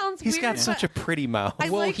that sounds He's weird. got such a pretty mouth. I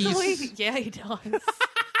well, like the way. he's- Yeah, he does.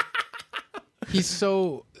 He's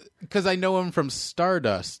so because I know him from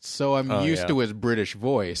Stardust, so I'm used yeah. to his British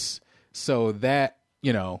voice. So that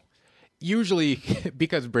usually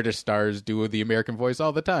because British stars do the American voice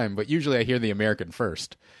all the time, but usually I hear the American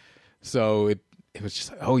first. So it was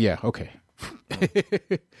just like, oh yeah, okay.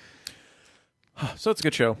 So it's a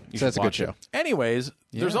good show. You So should it's a good watch it. show. Anyways,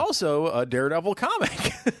 there's also a Daredevil comic.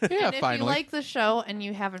 Yeah, And if finally. you like the show and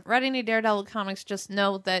you haven't read any Daredevil comics, just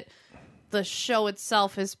know that the show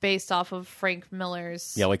itself is based off of Frank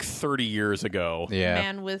Miller's Yeah, like 30 years ago. Yeah.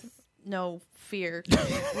 Man with No Fear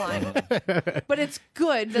line. But it's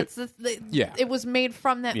good. That's Yeah. It was made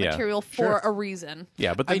from that Yeah. material for a reason.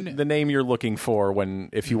 Yeah, but the name you're looking for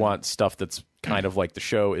if you want stuff that's kind of like the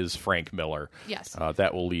show is Frank Miller. Yes.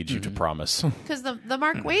 That will lead you to promise. Because the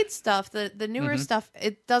Mark Waid stuff, the newer stuff,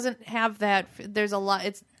 it doesn't have that. There's a lot.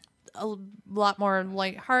 It's a lot more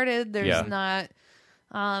lighthearted. There's Yeah. not.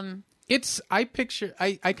 I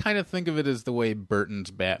kind of think of it as the way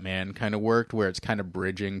Burton's Batman kind of worked, where it's kind of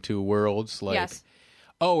bridging two worlds. Like, Yes.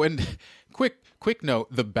 Oh, and quick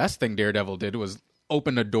note: the best thing Daredevil did was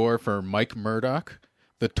open a door for Mike Murdock,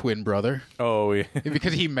 the twin brother, Oh, yeah.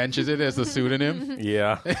 because he mentions it as a pseudonym.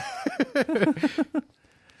 Yeah.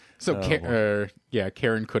 So,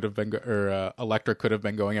 Karen could have been, Elektra could have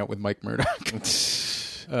been going out with Mike Murdock.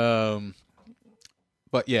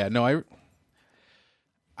 But yeah, no,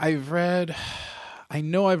 I've read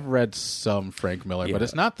some Frank Miller, but Yeah.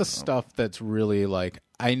 it's not the stuff that's really like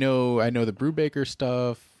I know the Brubaker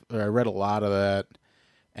stuff. Or I read a lot of that,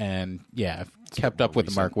 and yeah, I've kept up with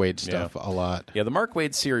the Mark Waid stuff a lot. Yeah, the Mark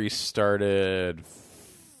Waid series started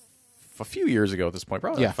a few years ago at this point,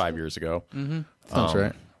 probably like 5 years ago. Sounds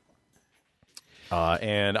right.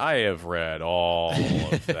 And I have read all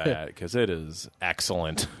of that because it is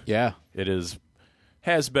excellent. Yeah, It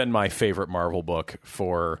has been my favorite Marvel book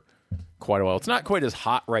for quite a while. It's not quite as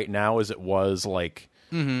hot right now as it was like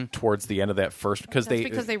towards the end of that first because That's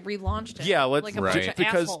because they relaunched it. yeah, let's like a bunch of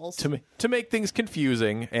because assholes. to make things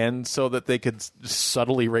confusing and so that they could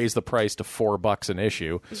subtly raise the price to $4 an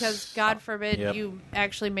issue. Because God forbid Yep. you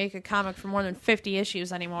actually make a comic for more than 50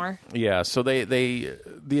 issues anymore. Yeah, so the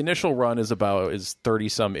initial run is 30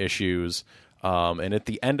 some issues, and at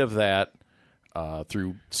the end of that,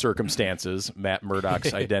 through circumstances, Matt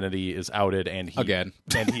Murdock's identity is outed, and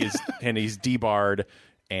he's debarred,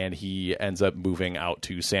 and he ends up moving out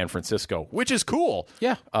to San Francisco, which is cool.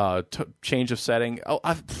 Yeah. Change of setting.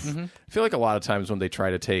 I feel like a lot of times when they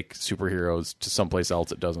try to take superheroes to someplace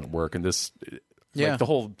else, it doesn't work, and this. Yeah. Like the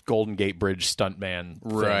whole Golden Gate Bridge stuntman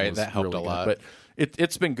thing Right, was that helped really a good. lot. But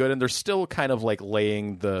it's been good, and they're still kind of like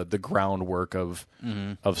laying the groundwork of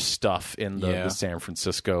stuff in the San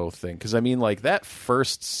Francisco thing. Because I mean, like that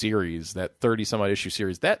first series, that 30 some odd issue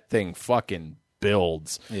series, that thing fucking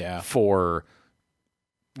builds for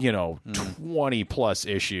 20 plus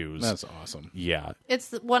issues. that's awesome. Yeah,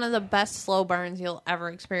 It's one of the best slow burns you'll ever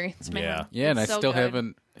experience, man. Yeah. Yeah, and I It's so still good.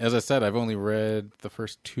 haven't. As I said, I've only read the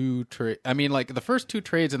first two trades. I mean, like the first two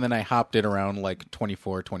trades, and then I hopped it around like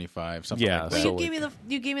 24, 25, something Yeah, like Well, that. so-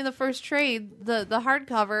 you gave me the first trade, the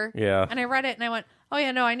hardcover. Yeah. And I read it and I went, oh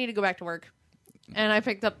yeah, no, I need to go back to work. And I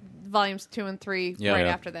picked up volumes 2 and 3 Yeah. right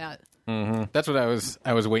Yeah. after that. That's what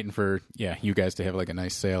I was waiting for. Yeah, you guys to have like a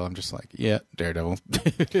nice sale. I'm just like, yeah, Daredevil.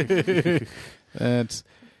 That's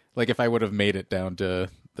like if I would have made it down to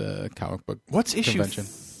the comic book. what's issue convention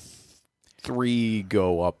 3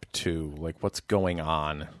 go up to? Like, what's going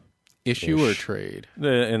on issue or ish. trade?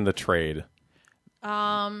 in the trade?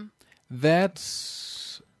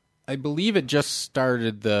 That's I believe it just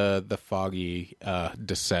started the Foggy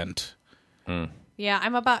descent. Yeah,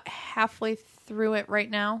 I'm about halfway through it right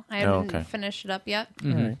now. I haven't okay. finished it up yet.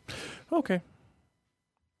 Okay.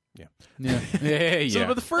 Yeah. Yeah, yeah. So,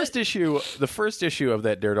 but the first issue of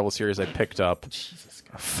that Daredevil series I picked up,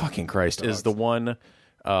 fucking Christ, is the one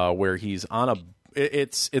where he's on a.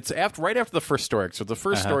 It's right after the first story arc. So the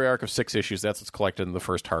first story arc of 6 issues. That's what's collected in the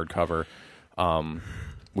first hardcover,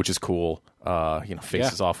 which is cool.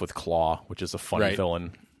 Faces off with Claw, which is a funny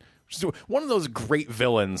villain. Which is one of those great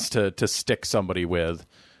villains to stick somebody with.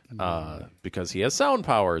 Because he has sound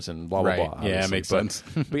powers and blah blah Right. blah. Yeah, obviously. makes sense.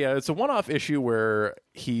 But yeah, it's a one-off issue where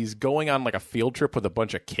he's going on like a field trip with a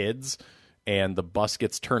bunch of kids, and the bus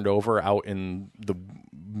gets turned over out in the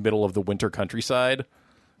middle of the winter countryside,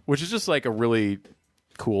 which is just like a really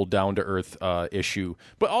cool, down-to-earth issue.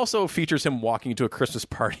 But also features him walking to a Christmas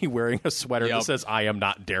party wearing a sweater that says "I am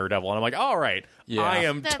not Daredevil," and I'm like, all right, I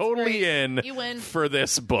am That's totally great. in You win. for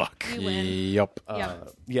this book. You win. Yep.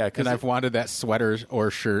 Yeah, And because I've wanted that sweater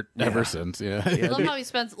or shirt ever since. Yeah. I love how he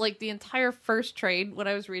spends like the entire first trade when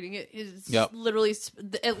I was reading it is literally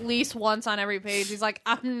at least once on every page. He's like,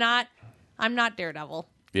 I'm not Daredevil.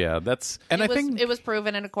 yeah, that's And it I think it was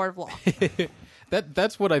proven in a court of law.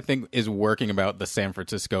 that's what I think is working about the San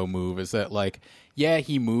Francisco move is that like, yeah,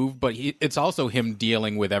 he moved, but it's also him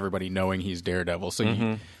dealing with everybody knowing he's Daredevil.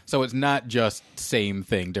 So so it's not just same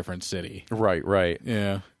thing, different city. right.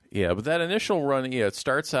 Yeah. Yeah, but that initial run, it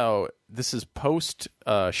starts out. This is post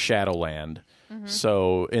Shadowland,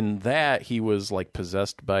 So in that, he was like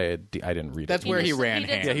possessed by a. I didn't read That's it. where he just- ran he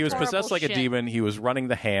did hand. Yeah, he was horrible possessed like a shit. demon. He was running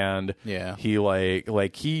the hand. Yeah. He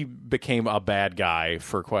like he became a bad guy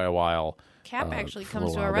for quite a while. Cap actually for a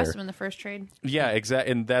comes to while arrest there. him in the first trade. Yeah,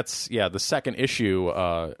 exactly. And that's the second issue,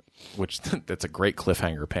 which that's a great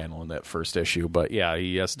cliffhanger panel in that first issue. But yeah,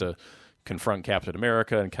 he has to confront Captain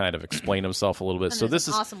America and kind of explain himself a little bit. And So there's this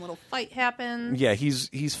an is awesome little fight happens. yeah,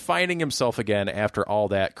 he's finding himself again after all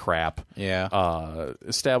that crap. Yeah.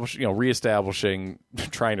 Reestablishing,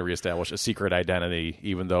 trying to reestablish a secret identity,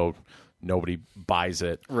 even though nobody buys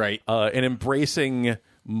it. Right. And embracing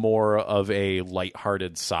more of a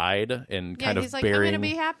lighthearted side and Yeah, kind he's of like, burying, I'm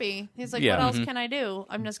gonna be happy. He's like, Yeah. what else can I do?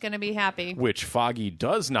 I'm just gonna be happy. which Foggy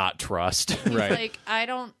does not trust. He's Right. like, I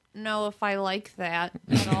don't know if I like that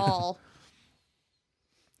at all.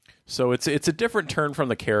 So it's a different turn from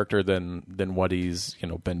the character than what he's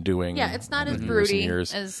been doing. Yeah, it's not as in recent broody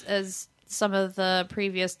years. as some of the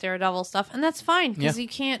previous Daredevil stuff, and that's fine because Yeah. you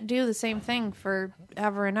can't do the same thing for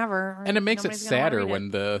ever and ever. or And it makes it nobody's gonna wanna sadder read it.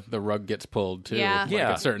 when the rug gets pulled too. Yeah. Like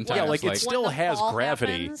Yeah. at certain Yeah, times. like it's still When the has fall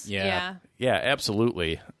gravity. happens, Yeah. Yeah,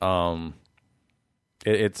 absolutely.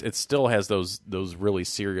 It still has those really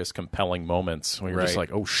serious, compelling moments when you're just Right.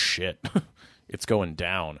 like, oh shit, it's going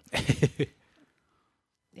down.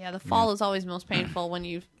 Yeah, the fall is always most painful when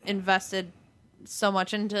you've invested so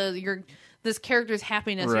much into this character's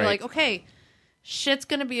happiness. You're Right. like, okay, shit's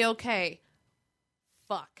gonna be okay.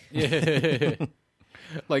 Fuck.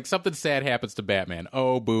 Like something sad happens to Batman.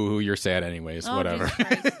 Oh, boo-hoo, you're sad anyways. Oh, Whatever. Jesus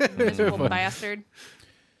Christ, you miserable bastard.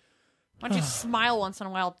 Why don't you smile once in a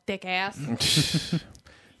while, dick ass?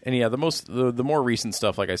 And yeah, the more recent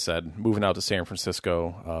stuff, like I said, moving out to San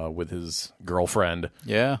Francisco with his girlfriend.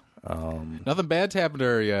 Yeah. Nothing bad's happened to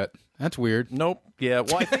her yet. That's weird. Nope. Yeah.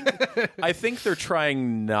 Well, I think they're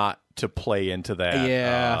trying not to play into that.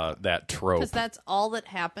 Yeah. That trope. Because that's all that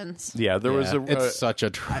happens. Yeah. There was a. It's such a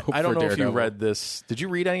trope. I don't for know if you Daredevil. read this. Did you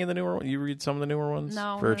read any of the newer ones? You read some of the newer ones?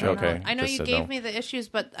 No, Virg? no, no. Okay. I know just you said gave no. me the issues,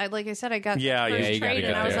 but like I said, I got Yeah, the first yeah, you gotta trade, get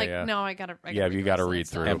and I was there, like, yeah. no, I gotta. Yeah, you got to read this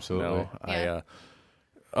through. stuff. Absolutely. No,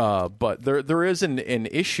 Yeah. but there is an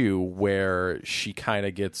issue where she kind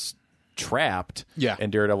of gets trapped. Yeah.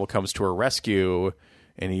 And Daredevil comes to her rescue,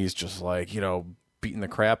 and he's just like, beating the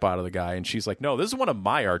crap out of the guy, and she's like, no, this is one of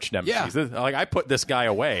my arch nemesis. Yeah. Like, I put this guy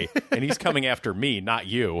away, and he's coming after me, not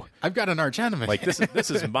you. I've got an arch enemy. Like,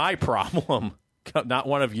 this is my problem, not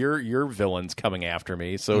one of your villains coming after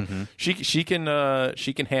me. So she can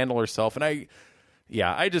handle herself, and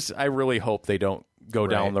I really hope they don't go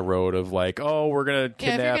down Right. the road of like, oh, we're gonna Yeah, if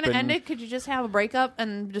kidnap you're gonna and end it, could you just have a breakup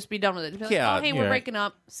and just be done with it? Be like, Yeah, oh, hey, we're yeah. breaking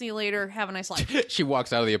up. See you later. Have a nice life. she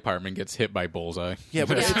walks out of the apartment, gets hit by Bullseye. yeah,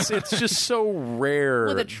 but Yeah. it's just so rare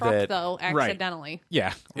With a truck, that though, accidentally.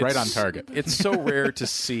 Yeah, right on it's- target. It's so rare to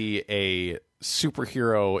see a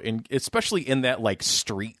superhero, especially in that like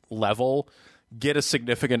street level, get a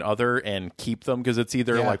significant other and keep them, because it's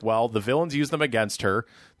either Yeah. like, well, the villains use them against her,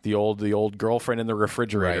 the old girlfriend in the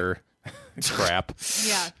refrigerator crap,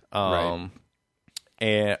 Yeah.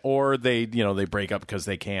 or they break up because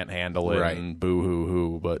they can't handle it, Right. and boo hoo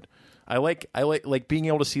hoo. But I like being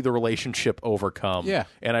able to see the relationship overcome. Yeah.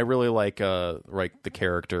 And I really like the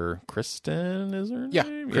character Kristen, is her Yeah,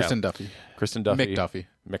 name? Kristen Duffy. Kristen Duffy. McDuffie.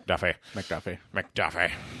 McDuffie.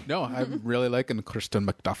 McDuffie. No, I'm really liking Kristen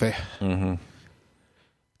McDuffie.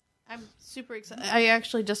 I'm super excited. I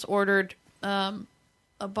actually just ordered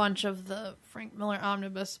a bunch of the Frank Miller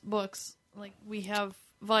Omnibus books. Like, we have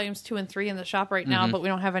volumes 2 and 3 in the shop right now, but we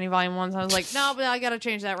don't have any volume 1s. I was like, no, but I got to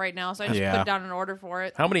change that right now. So I just Yeah. put down an order for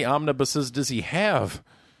it. How many omnibuses does he have?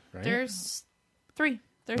 There's 3.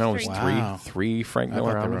 There's No, 3. it's Wow. three Frank I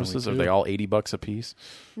Miller thought there were only omnibuses. Are two. they all $80 a piece?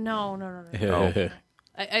 No. Oh.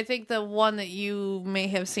 I think the one that you may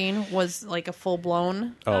have seen was like a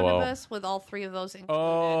full-blown Oh, omnibus with all 3 of those included.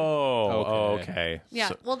 Oh, Okay. okay. Yeah,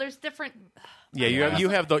 So- well, there's different... yeah. You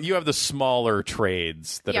have the smaller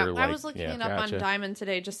trades that Yeah, are like. I was looking yeah. it up gotcha. on Diamond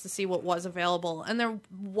today just to see what was available, and there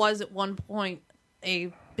was at one point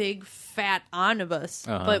a big fat omnibus.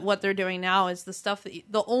 But what they're doing now is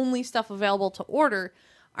the only stuff available to order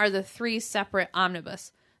are the 3 separate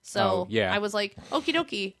omnibus. So Oh, yeah. I was like, okie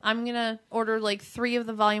dokie, I'm gonna order like 3 of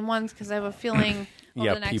the volume 1s because I have a feeling over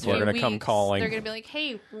Yeah, the next people are few gonna come weeks, calling. They're gonna be like,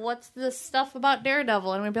 hey, what's this stuff about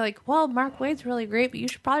Daredevil? And I'm gonna be like, well, Mark Waid's really great, but you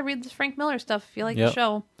should probably read this Frank Miller stuff if you like the Yep.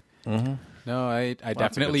 show. No, I of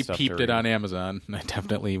definitely good stuff to peeped it read. on Amazon, and I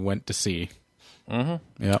definitely went to see.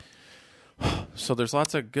 Mm-hmm. Yeah. So there's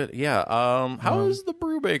lots of good. Yeah. How is the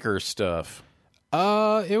Brubaker stuff?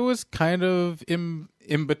 It was kind of in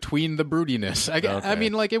between the broodiness. I Okay.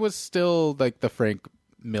 mean, like, it was still like the Frank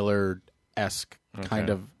Miller-esque kind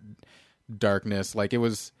of darkness. Like he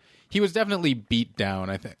was definitely beat down.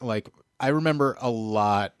 I think. Like I remember a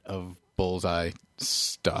lot of Bullseye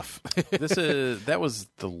stuff. That was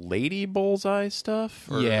the Lady Bullseye stuff?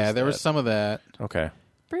 Or Yeah, there was some of that. Okay.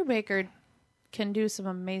 Brubaker can do some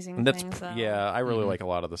amazing That's things. Though. I really like a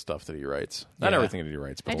lot of the stuff that he writes. Not Yeah. everything that he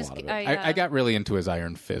writes, but a lot of it. I got really into his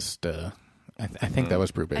Iron Fist. I think that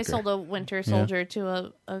was Brubaker. I sold a Winter Soldier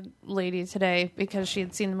to a lady today because she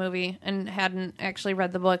had seen the movie and hadn't actually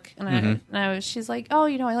read the book. And she's like, "Oh,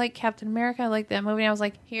 I like Captain America. I like that movie." And I was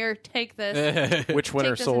like, "Here, take this." Which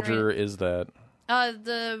Winter this and Soldier read. is that?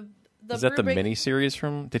 The Is that the Brubaker- miniseries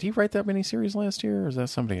from? Did he write that miniseries last year, or is that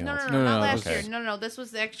somebody No, else? no, not last okay. year. No. This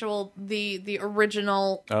was the actual the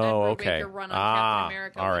original. Oh, Ed okay. Brubaker run on Captain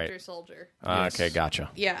America, all right. Winter Soldier. Okay, gotcha.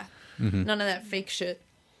 Yeah, Mm-hmm. none of that fake shit.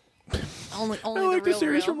 Only I the like the real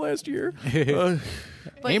series real. from last year.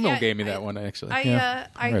 But Amo yeah, gave me that one actually. I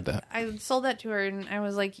I read that. I sold that to her, and I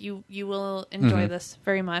was like, "You will enjoy this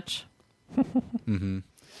very much."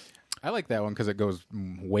 I like that one because it goes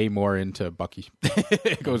way more into Bucky.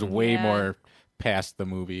 It goes way Yeah. more past the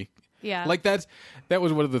movie. Yeah, Like that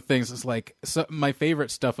was one of the things. It's like my favorite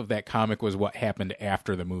stuff of that comic was what happened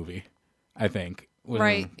after the movie. I think.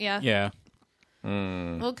 Right, yeah. Yeah.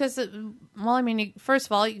 well, because I mean, first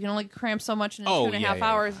of all, you can only cram so much in 2.5 yeah.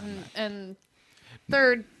 hours, and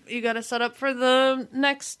third, you got to set up for the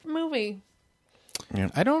next movie.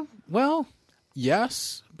 I don't. Well,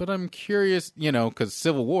 yes, but I'm curious. Because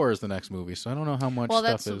Civil War is the next movie, so I don't know how much Well,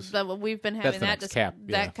 stuff that's is. we've been that's having the that next Cap,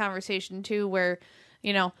 yeah. that conversation too, where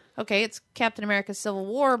okay, it's Captain America: Civil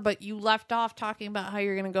War, but you left off talking about how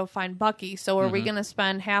you're going to go find Bucky. So are we going to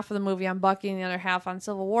spend half of the movie on Bucky and the other half on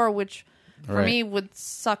Civil War, which for Right. me would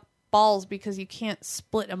suck balls because you can't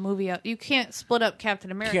split a movie up. You can't split up Captain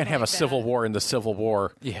America. You can't have like a Civil that. War in the Civil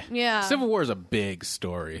War. Yeah. Civil War is a big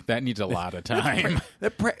story that needs a lot of time.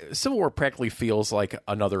 Civil War practically feels like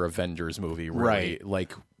another Avengers movie, really. Right.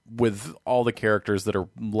 Like with all the characters that are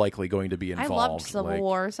likely going to be I involved. loved Civil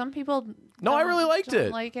War. Some people No, I don't- really liked don't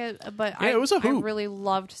it. Like it, but Yeah, it was a I hoot. really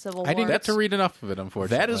loved Civil War. I didn't get to read enough of it,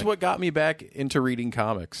 unfortunately. That is what got me back into reading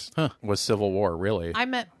comics. Was Civil War, really? I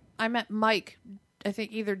met Mike, I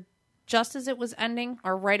think either just as it was ending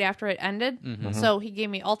or right after it ended. So he gave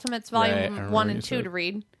me Ultimates Right, I Volume remember 1 you and 2 said. to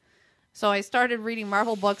read. So I started reading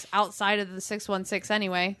Marvel books outside of the 616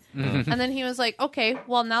 anyway. And then he was like, "Okay,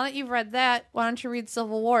 well, now that you've read that, why don't you read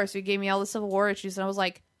Civil War?" So he gave me all the Civil War issues, and I was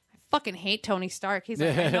like, "I fucking hate Tony Stark." He's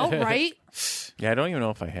like, "I know, right?" Yeah, I don't even know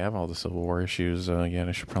if I have all the Civil War issues. Yeah,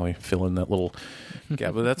 I should probably fill in that little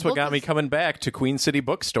gap. But that's what Well, got me coming back to Queen City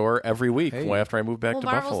Bookstore every week after I moved back Well, to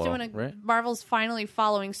Marvel's Buffalo. doing Marvel's finally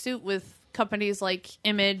following suit with companies like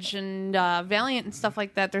Image and Valiant and stuff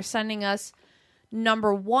like that. They're sending us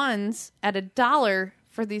number ones at $1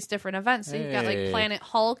 for these different events. So you've got like Hey. Planet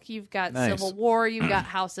Hulk, you've got Nice. Civil War, you've got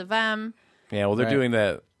House of M Yeah, well, they're Right. doing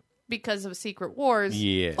that. because of Secret Wars.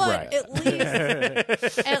 Yeah, but right.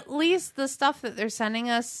 at least the stuff that they're sending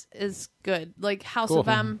us is good. Like House Cool. of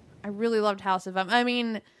M, I really loved House of M. I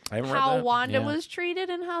mean, I haven't read how that. Wanda Yeah. was treated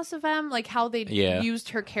in House of M, like how they Yeah. used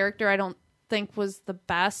her character, I don't think was the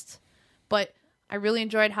best. But I really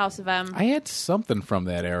enjoyed House of M. I had something from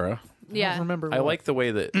that era. I Yeah. don't remember. I what. like the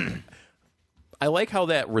way that. I like how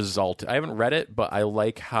that result. I haven't read it, but I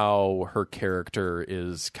like how her character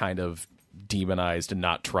is kind of demonized and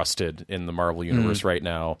not trusted in the Marvel universe right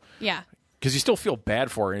now. Yeah. Because you still feel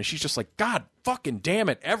bad for her, and she's just like, God fucking damn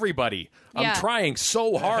it, everybody. Yeah. I'm trying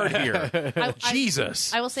so hard here. I-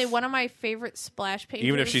 Jesus. I will say one of my favorite splash pages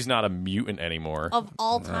Even if she's not a mutant anymore. of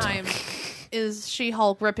all time is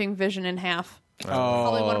She-Hulk ripping Vision in half.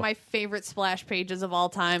 Probably one of my favorite splash pages of all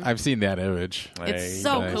time. I've seen that image. It's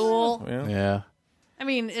so nice. cool. Yeah. Yeah. I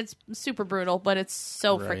mean, it's super brutal, but it's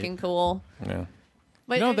so Right. freaking cool. Yeah.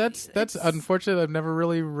 But No, it- that's it's- unfortunate. I've never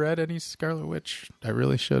really read any Scarlet Witch. I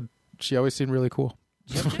really should. She always seemed really cool.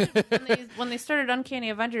 when they started Uncanny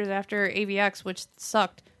Avengers after AVX, which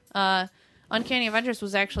sucked. Uncanny Avengers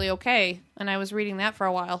was actually okay, and I was reading that for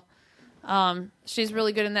a while. She's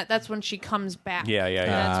really good in that. That's when she comes back. Yeah, yeah,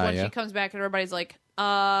 And yeah. that's when yeah. she comes back, and everybody's like,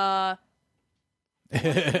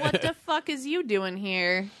 what the fuck is you doing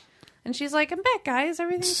here? And she's like, I'm back, guys.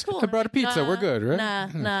 Everything's cool. I brought a pizza. Nah, We're good,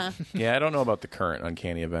 right? Nah. Yeah, I don't know about the current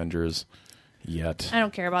Uncanny Avengers yet. I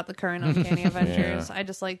don't care about the current Uncanny Avengers. I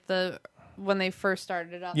just like when they first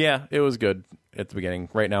started it up. Yeah, it was good at the beginning.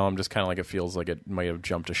 Right now, I'm just kind of like, it feels like it might have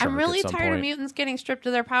jumped a shark I'm really at some tired point. of mutants getting stripped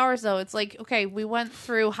of their powers, though. It's like, okay, we went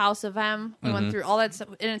through House of M, we went through all that stuff,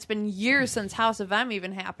 and it's been years since House of M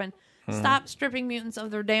even happened. Stop stripping mutants of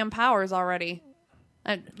their damn powers already.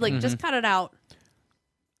 Just cut it out.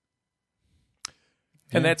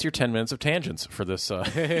 And that's your 10 minutes of tangents for this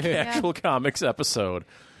actual comics episode.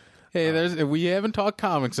 Hey, we haven't talked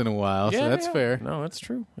comics in a while, so that's fair. No, that's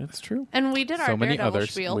true. It's true. And we did our So many Daredevil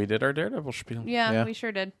others. spiel. We did our Daredevil spiel. Yeah, we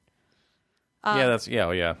sure did. Yeah,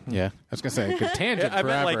 Yeah, I was gonna say, it could tangent I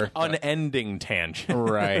meant forever. like unending tangent.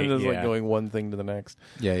 Right, It's like yeah. going one thing to the next.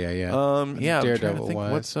 Yeah. Yeah, I'm trying to Daredevil think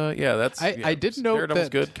wise. what's that's I did note Daredevil's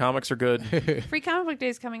that- good. Comics are good. Free Comic Book Day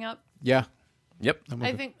is coming up. Yeah. Yep.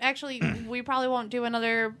 I think actually we probably won't do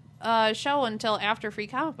another show until after Free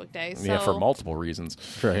Comic Book Day. So Yeah, for multiple reasons.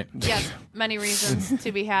 Right. yes, many reasons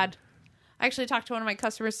to be had. I actually talked to one of my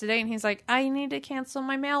customers today, and he's like, "I need to cancel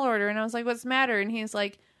my mail order," and I was like, "What's the matter?" And he's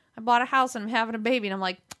like, "I bought a house and I'm having a baby," and I'm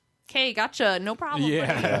like, "Okay, gotcha, no problem."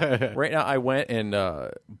 Yeah. Right now, I went and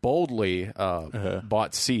boldly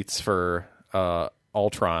bought seats for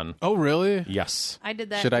Ultron. Oh, really? Yes. I did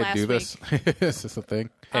that. Should I last do week. this? Is this a thing?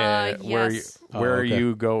 Yes. Where okay.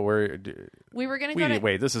 you go? Where? We were gonna go to.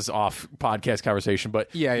 Wait, this is off podcast conversation,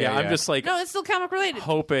 but Yeah. I'm just like No, it's still comic related.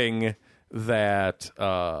 hoping that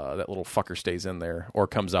that little fucker stays in there or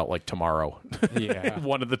comes out like tomorrow. Yeah.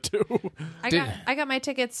 One of the two. I got my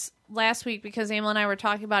tickets last week because Emil and I were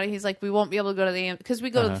talking about it. He's like, we won't be able to go to the because we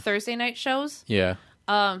go to the Thursday night shows. Yeah.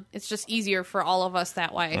 It's just easier for all of us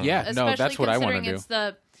that way. Yeah, no, Especially that's what I wanna considering do. It's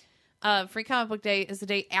the Free Comic Book Day is the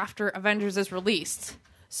day after Avengers is released,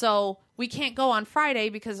 so we can't go on Friday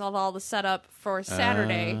because of all the setup for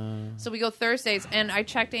Saturday. So we go Thursdays, and I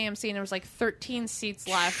checked AMC, and there was like 13 seats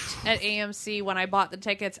left at AMC when I bought the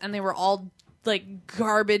tickets, and they were all like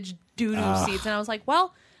garbage doo-doo seats, and I was like,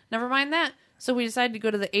 well, never mind that. So we decided to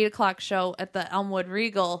go to the 8:00 show at the Elmwood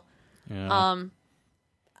Regal. Yeah.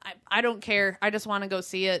 I don't care. I just want to go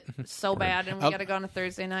see it so bad, and we got to go on a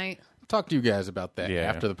Thursday night. Talk to you guys about that Yeah.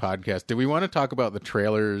 after the podcast. Do we want to talk about the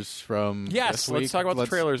trailers from Yes, this let's week? talk about the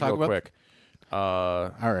trailers talk real about- quick.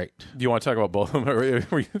 All right. Do you want to talk about both of them? Or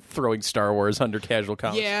are you throwing Star Wars under casual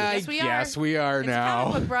comics? Yeah, Yes, we are. yes, we are It's now.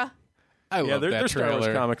 comic book, bruh. I Yeah, love they're that Star Wars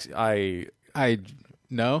trailer. comics.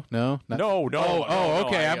 No, not- No. Oh,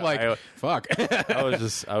 okay. I'm like, fuck. I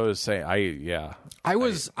was saying, I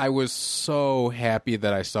was so happy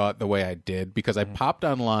that I saw it the way I did because I popped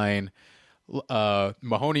online.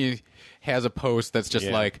 Mahoney has a post that's just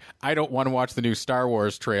Yeah. like, I don't want to watch the new Star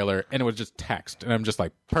Wars trailer, and it was just text, and I'm just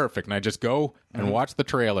like, perfect. And I just go and watch the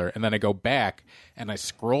trailer, and then I go back and I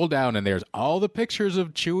scroll down, and there's all the pictures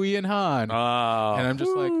of Chewie and Han, and I'm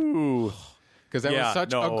just like, because that was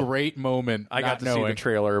such a great moment. I got to see the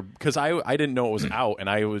trailer because I didn't know it was out, and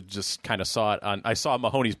I was just kind of saw it on. I saw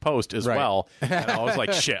Mahoney's post as Right. well, and I was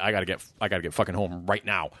like, "Shit, I gotta get fucking home right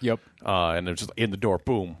now." Yep. And it was just in the door.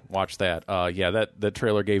 Boom. Watch that. That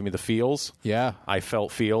trailer gave me the feels. Yeah. I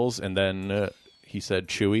felt feels, and then he said,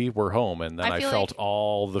 "Chewie, we're home," and then I I feel felt like-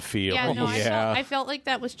 all the feels. Yeah, no, Yeah. I felt like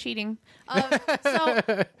that was cheating.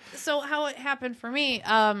 So how it happened for me,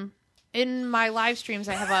 in my live streams,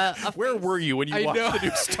 I have a Where were you when you watched know. the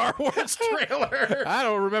new Star Wars trailer? I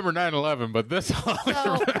don't remember 9/11, but this. So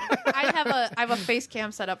I have a face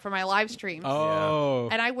cam set up for my live streams, Oh,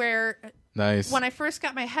 and I wear. nice. When I first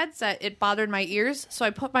got my headset, it bothered my ears, so I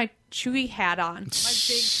put my Chewie hat on, my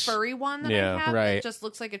big furry one that Yeah, I have. right. That just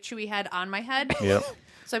looks like a Chewie head on my head. Yep.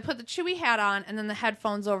 So I put the Chewie hat on, and then the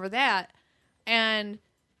headphones over that, and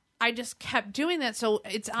I just kept doing that. So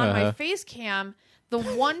it's on my face cam. The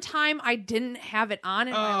one time I didn't have it on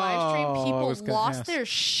in my live I stream, was people gonna lost ask. their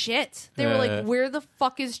shit. They were like, "Where the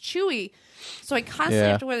fuck is Chewie?" So I constantly Yeah.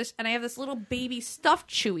 have to wear this, and I have this little baby stuffed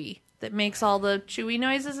Chewie that makes all the Chewie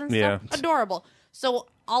noises and stuff. Yeah. Adorable. So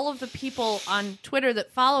all of the people on Twitter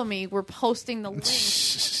that follow me were posting the link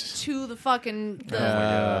to the fucking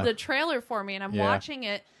the trailer for me, and I'm Yeah. watching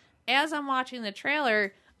it. As I'm watching the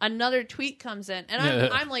trailer, another tweet comes in,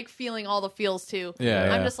 and I'm like feeling all the feels too. Yeah,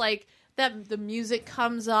 I'm yeah. just like that. The music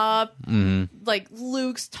comes up, like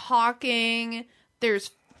Luke's talking.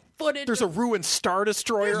 There's footage. There's a ruined Star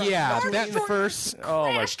Destroyer. Yeah, Star that Destroyer first. Oh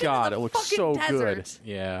my crashed into god, the it looks fucking so desert. good.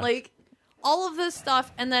 Yeah. Like all of this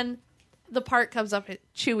stuff, and then the part comes up.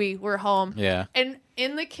 Chewie, we're home. Yeah. And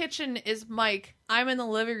in the kitchen is Mike. I'm in the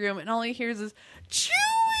living room, and all he hears is Chewie.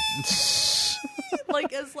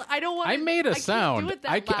 Like I don't want. I made a sound.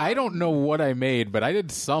 I don't know what I made, but I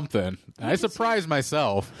did something. I surprised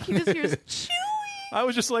myself. He just hears Chewie. I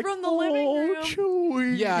was just like, From the living room.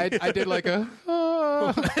 Chewie. Yeah, I did like a.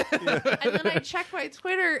 And then I checked my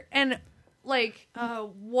Twitter, and like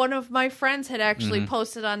one of my friends had actually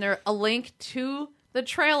posted on there a link to the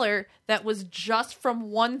trailer that was just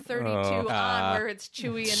from 132 on, where it's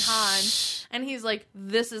Chewie and Han, and he's like,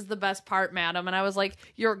 "This is the best part, madam," and I was like,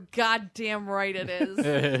 "You're goddamn right, it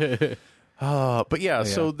is." But yeah,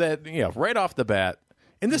 so that right off the bat,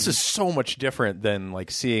 And this is so much different than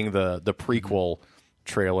like seeing the prequel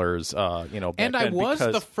trailers, back And I then was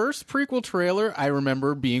because- the first prequel trailer. I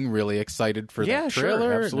remember being really excited for Yeah, that sure,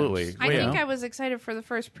 trailer. and absolutely. I you think know. I was excited for the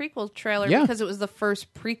first prequel trailer Yeah. because it was the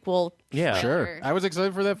first prequel. Yeah. Sure. trailer. I was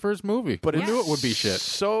excited for that first movie. But I it knew it would be shit.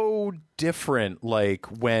 So different, like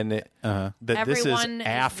when that this Everyone is is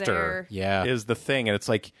after there. Yeah. is the thing, and it's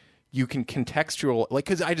like you can contextual like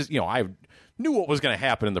because I just I knew what was going to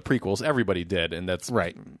happen in the prequels. Everybody did, and that's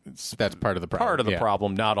Right. That's part of the problem. part of the Yeah.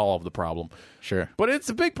 problem, not all of the problem. Sure. But it's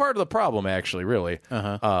a big part of the problem, actually, really.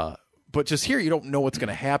 But just here, you don't know what's going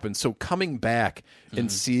to happen. So coming back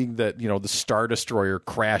and seeing that, the Star Destroyer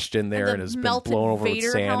crashed in there the and has been melted blown over with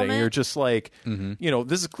Vader sand, and helmet. you're just like,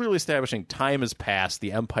 this is clearly establishing time has passed.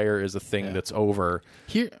 The Empire is a thing that's over.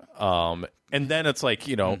 Here, And then it's like,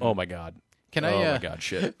 oh my God. Can oh I my God,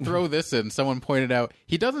 shit. throw this in? Someone pointed out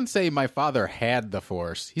he doesn't say my father had the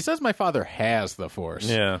Force. He says my father has the Force.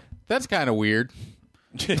 Yeah. That's kind of weird.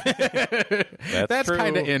 That's true.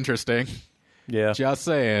 kind of interesting. Yeah. Just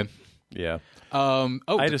saying. Yeah. To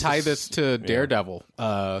just- tie this to Daredevil,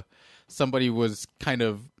 somebody was kind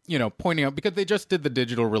of pointing out because they just did the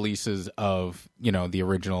digital releases of the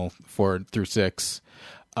original 4 through 6.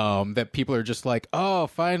 That people are just like, oh,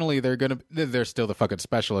 finally they're still the fucking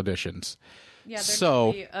special editions. Yeah, they're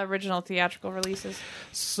So- just the original theatrical releases.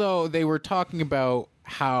 So they were talking about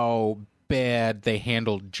how bad they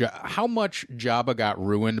handled how much Jabba got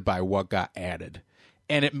ruined by what got added.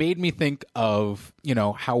 And it made me think of,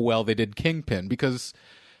 how well they did Kingpin because,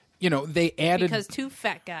 they added... Because two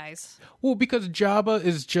fat guys. Well, because Jabba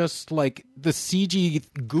is just like the CG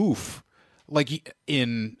goof. Like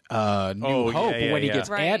in New Oh, Hope, yeah, when he yeah. gets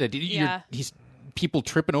Right, added, yeah. he's people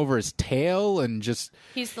tripping over his tail and just...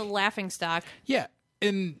 He's the laughing stock. Yeah,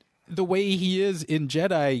 and the way he is in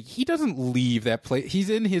Jedi, he doesn't leave that place. He's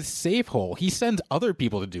in his safe hole. He sends other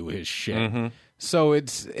people to do his shit. So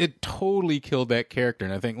it totally killed that character.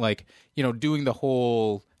 And I think doing the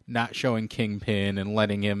whole not showing Kingpin and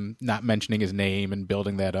letting him not mentioning his name and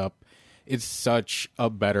building that up is such a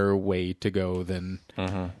better way to go than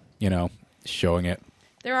showing it.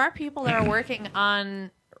 There are people that are working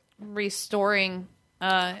on restoring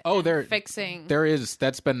fixing. There is.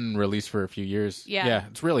 That's been released for a few years. Yeah.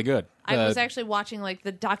 It's really good. I was actually watching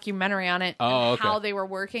the documentary on it and Oh, okay. how they were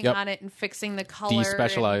working Yep. on it and fixing the color.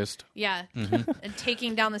 despecialized. Yeah. And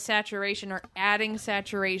taking down the saturation or adding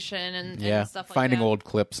saturation and stuff like finding that. old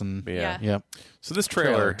clips and Yeah. Yep. So this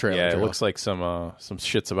trailer, Trailer. it looks like some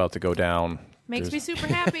shit's about to go down. Makes me super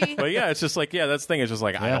happy. But yeah, it's just like, that's the thing. It's just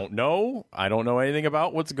like, I Yeah. don't know. I don't know anything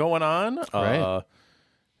about what's going on. Right.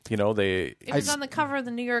 They... It was on the cover of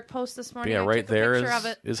the New York Post this morning. I right took a there picture of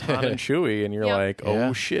it. is Han and Chewie, and you're Yep. like, oh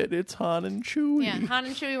Yeah. shit, it's Han and Chewie. Yeah, Han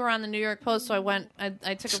and Chewie were on the New York Post, so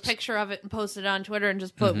I took a picture of it and posted it on Twitter and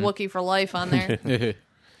just put Wookiee for life on there.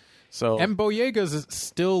 So And Boyega's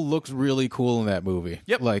still looks really cool in that movie.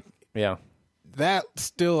 Yep. Like yeah, that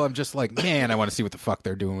still I'm just like, man, I want to see what the fuck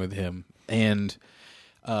they're doing with him. And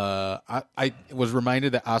I was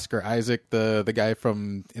reminded that Oscar Isaac, the guy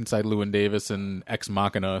from Inside Llewyn Davis and Ex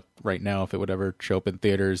Machina right now, if it would ever show up in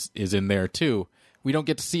theaters, is in there too. We don't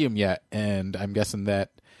get to see him yet, and I'm guessing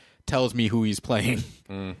that tells me who he's playing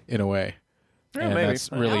in a way. Yeah, and maybe. that's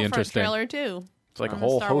really Battlefront interesting. trailer too. it's like a on the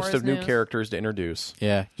whole Star host Wars of new news. characters to introduce.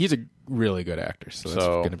 Yeah, he's a really good actor, so that's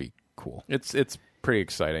So- going to be cool. It's pretty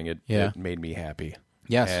exciting. It made me happy.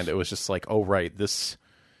 Yes. And it was just like, oh right, this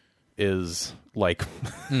is like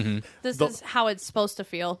This is how it's supposed to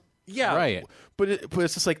feel. yeah, Right. But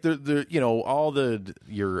it's just like the all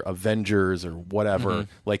your Avengers or whatever.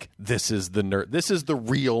 Like this is the nerd. This is the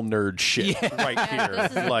real nerd shit right here.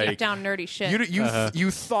 This is like deep down nerdy shit. you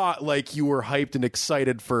thought like you were hyped and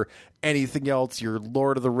excited for anything else, your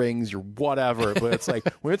Lord of the Rings, your whatever, but it's like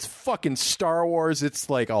when it's fucking Star Wars, it's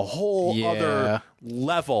like a whole Yeah. other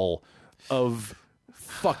level of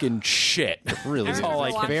fucking shit. Really That's is. all I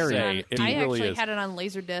remember can watching say. it It on- I really actually is. had it on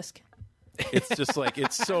Laserdisc. It's just like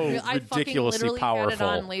it's so I fucking ridiculously literally had it powerful.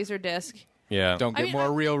 on Laserdisc. Yeah. Don't get mean,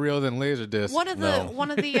 more real than Laserdisc. One of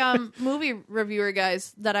the movie reviewer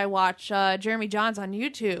guys that I watch, Jeremy Johns on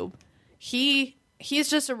YouTube, he's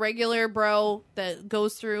just a regular bro that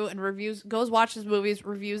goes through and watches movies,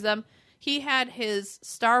 reviews them. He had his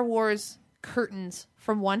Star Wars curtains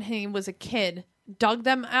from when he was a kid, dug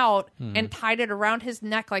them out and tied it around his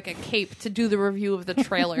neck like a cape to do the review of the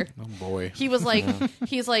trailer. Oh boy. He was like,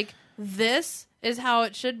 this is how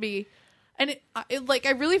it should be. And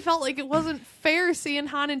I really felt like it wasn't fair seeing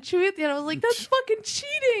Han and Chewie at the end. I was like, that's fucking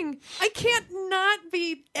cheating. I can't not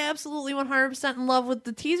be absolutely 100% in love with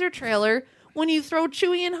the teaser trailer when you throw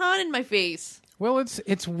Chewie and Han in my face. Well,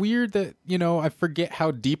 it's weird that, I forget how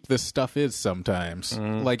deep this stuff is sometimes.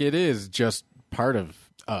 Like, it is just part of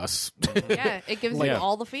us. Yeah, it gives you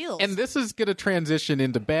all the feels. And this is going to transition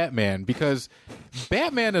into Batman, because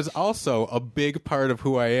Batman is also a big part of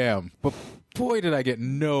who I am. But boy, did I get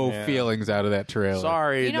no feelings out of that trailer.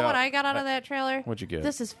 Sorry. you know what I got out of that trailer? What'd you get?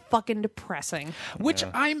 This is fucking depressing. Which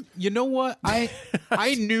you know what?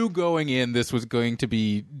 I knew going in this was going to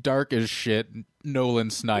be dark as shit, Nolan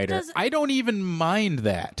Snyder. I don't even mind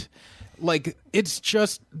that. Like, it's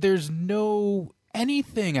just, there's no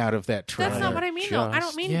anything out of that trailer. That's not what I mean, though. I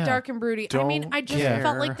don't mean dark and broody. I mean, I just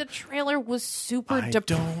felt like the trailer was super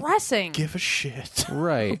depressing. Give a shit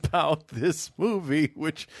Right. about this movie,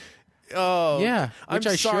 which which I'm I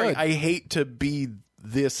sorry. should. I hate to be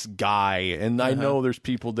this guy, and I know there's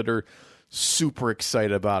people that are super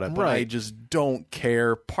excited about it, but I Right. just don't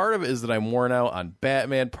care. Part of it is that I'm worn out on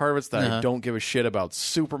Batman. Part of it's that I don't give a shit about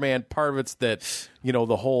Superman. Part of it's that,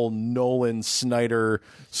 the whole Nolan Snyder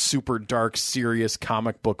super dark serious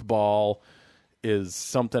comic book ball is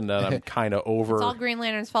something that I'm kind of over. It's all Green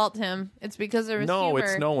Lantern's fault, Tim. It's because there was No, humor.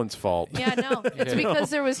 it's Nolan's fault. Yeah, no. It's because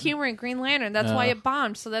there was humor in Green Lantern. That's why it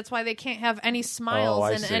bombed. So that's why they can't have any smiles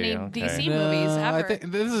I in see. any Okay. DC movies ever. I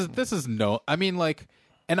think this is no. I mean, like,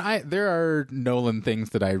 and there are Nolan things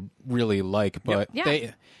that I really like, but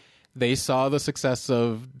Yeah. they saw the success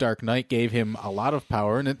of Dark Knight, gave him a lot of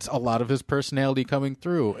power, and it's a lot of his personality coming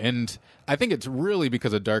through. And I think it's really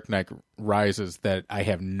because of Dark Knight Rises that I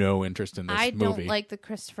have no interest in this I movie. don't like the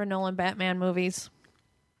Christopher Nolan Batman movies.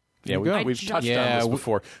 Yeah, you go. we've I touched just- on Yeah, this we-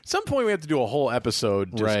 before. At some point, we have to do a whole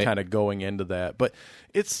episode just Right. kind of going into that. But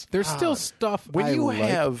it's There's still stuff when I you like,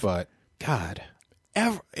 have but God,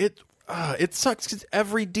 it sucks because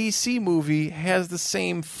every DC movie has the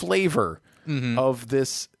same flavor of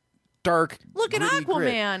this dark. Look at gritty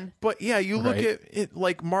grit. Aquaman. But yeah, you look Right. at it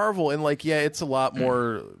like Marvel, and like it's a lot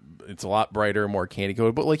more, it's a lot brighter, more candy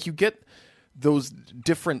coated. But like you get those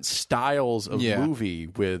different styles of movie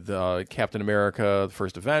with Captain America, the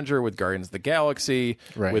First Avenger, with Guardians of the Galaxy,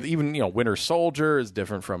 Right. with even Winter Soldier is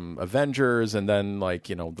different from Avengers, and then like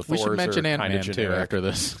the we Thors should mention are Ant-Man kind of too generic. after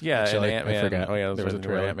this. Yeah, Actually, and Ant-Man. I forgot. Oh yeah, there was a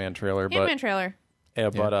trailer. Ant-Man trailer, but Ant-Man trailer.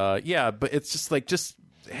 but it's just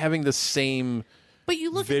having the same. But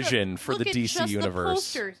you look vision at for look the at DC just universe. The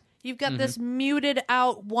posters. You've got this muted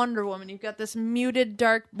out Wonder Woman. You've got this muted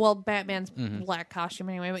dark. Well, Batman's black costume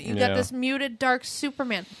anyway. But you've got Yeah. this muted dark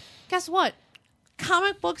Superman. Guess what?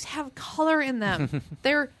 Comic books have color in them.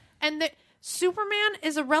 Superman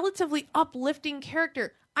is a relatively uplifting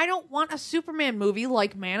character. I don't want a Superman movie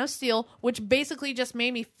like Man of Steel, which basically just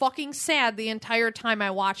made me fucking sad the entire time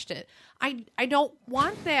I watched it. I don't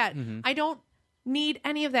want that. I don't need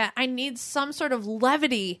any of that. I need some sort of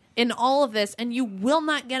levity in all of this, and you will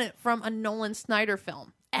not get it from a Nolan Snyder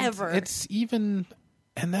film ever. It's even,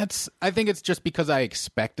 and I think it's just because I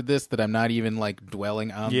expected this that I'm not even like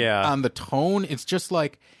dwelling on the tone. It's just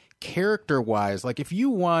like character wise, like if you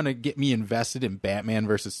want to get me invested in Batman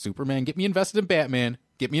versus Superman, get me invested in Batman,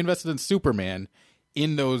 get me invested in Superman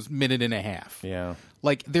in those minute and a half. Yeah.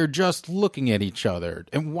 Like they're just looking at each other.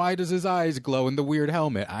 And why does his eyes glow in the weird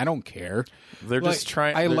helmet? I don't care. They're just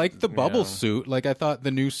trying. I they're- like the bubble yeah. suit. Like I thought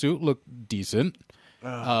the new suit looked decent. Ben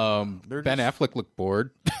Affleck looked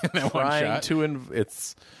bored in that one Trying shot. to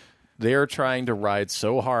they're trying to ride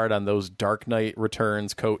so hard on those Dark Knight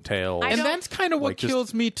Returns coattails. And that's kind of what like, just-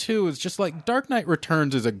 kills me too. Is just like Dark Knight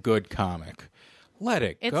Returns is a good comic. Let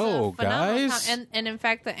it It's go, a phenomenal guys. and in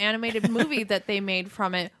fact, the animated movie that they made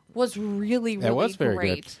from it was really, really that was very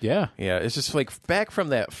great. good. Yeah. Yeah, it's just like back from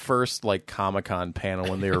that first like Comic-Con panel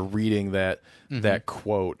when they were reading that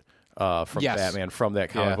quote from Yes. Batman from that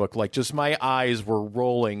comic Yeah. book. Like just my eyes were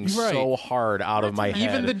rolling so hard out of my head.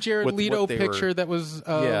 Even the Jared with Leto what they picture were, that was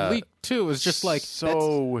Yeah. leaked too is just like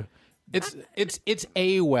so it's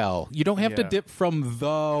a well. You don't have to Yeah. dip from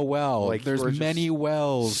the well. Like, There's we're just many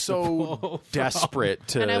wells. so desperate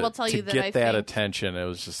to, And I will tell to you that get I that think- attention. It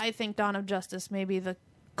was just I think Dawn of Justice may be the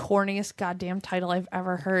corniest goddamn title I've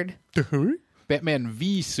ever heard. Batman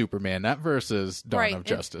v Superman, not versus Dawn Right, of it-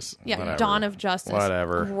 Justice. Yeah, Whatever. Dawn of Justice.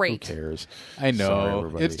 whatever. Great. Who cares? I know. Sorry,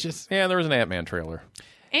 everybody. It's just yeah. There was an Ant-Man trailer.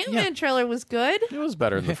 Ant-Man trailer was good. It was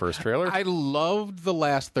better than the first trailer. I loved the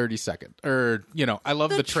last 30 seconds. Or, I love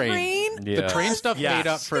the train. The Yeah. train stuff Yes. made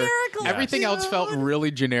up for Hysterical, everything else felt really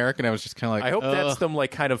generic, and I was just kind of like, I hope that's ugh. them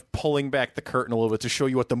like kind of pulling back the curtain a little bit to show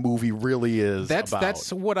you what the movie really is. about.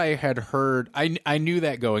 That's what I had heard. I knew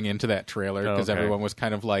that going into that trailer because Okay. everyone was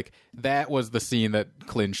kind of like, that was the scene that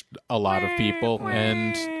clinched a lot of people,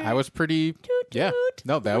 and I was pretty yeah.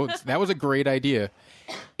 No, that was a great idea,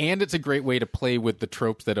 and it's a great way to play with the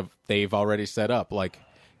tropes that they've already set up. Like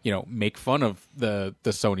make fun of the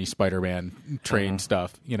Sony Spider-Man train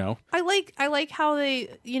stuff. I like how they,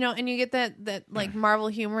 and you get that like Marvel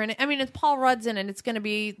humor in it. I mean, it's Paul Rudd's in it.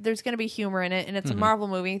 There's gonna be humor in it, and it's a Marvel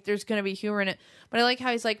movie. There's gonna be humor in it. But I like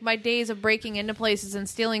how he's like, my days of breaking into places and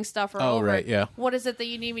stealing stuff are over. Right, yeah. What is it that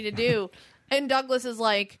you need me to do? And Douglas is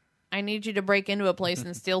like, I need you to break into a place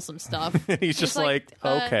and steal some stuff. He's just like,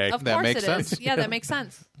 okay, of that course makes it sense. is. Yeah, that makes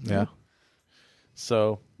sense. Yeah.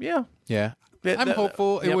 So yeah, I'm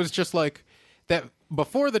hopeful. It yep. was just like that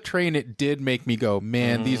before the train. It did make me go,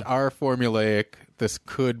 man, these are formulaic. This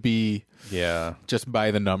could be just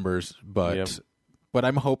by the numbers, but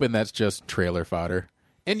I'm hoping that's just trailer fodder.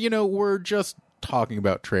 And we're just talking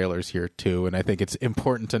about trailers here too, and I think it's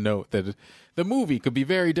important to note that the movie could be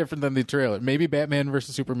very different than the trailer. Maybe Batman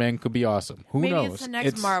versus Superman could be awesome. Who knows? Maybe it's the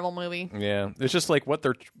next Marvel movie. Yeah, it's just like what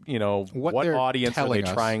they're, what they're audience are they telling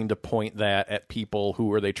us. trying to point that at people?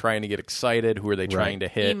 Who are they trying to get excited? Who are they trying to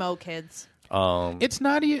hit? Emo kids. It's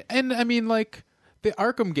not, and I mean, like the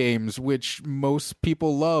Arkham games, which most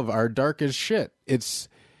people love, are dark as shit. It's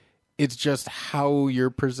just how you're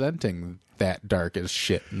presenting that dark as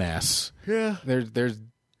shitness. Yeah, there's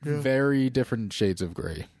very different shades of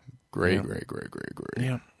gray. Gray.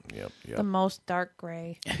 Yeah. The most dark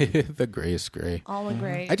gray. The grayest gray. All the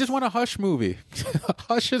gray. I just want a Hush movie.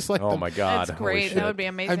 Hush is like, Oh my god, That's holy great. shit. That would be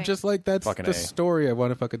amazing. I'm just like, that's Fucking the A. story I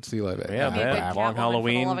want to fucking see live. Yeah, Be a man. good Long Catwoman, for the love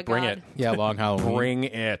Halloween, of bring God. it. Yeah, Long Halloween. Bring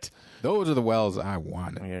it. Those are the wells I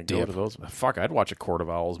want. Yeah, go to those. Fuck, I'd watch a Court of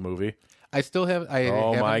Owls movie. I still have.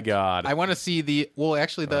 Oh my god. I want to see the. Well,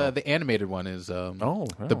 actually, the animated one is.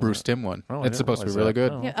 The Bruce Timm one. Oh, I It's didn't supposed to be realize really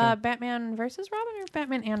that. good. Oh. Yeah, Batman versus Robin or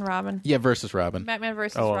Batman and Robin? Yeah, versus Robin. Batman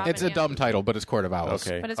versus Oh. Robin. It's a yeah. dumb title, but it's Court of Owls.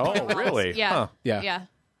 Okay. But it's oh, Court of Owls. really? Yeah. Huh. Yeah. Yeah.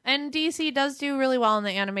 And DC does do really well in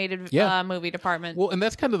the animated movie department. Well, and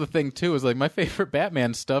that's kind of the thing too. Is like my favorite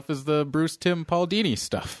Batman stuff is the Bruce Timm Paul Dini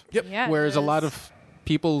stuff. Yep. Yeah, it Whereas a lot is. of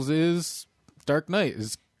people's is Dark Knight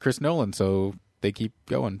is Chris Nolan, so they keep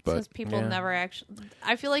going. But Because people never actually.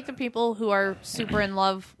 I feel like the people who are super in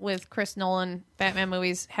love with Chris Nolan Batman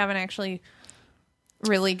movies haven't actually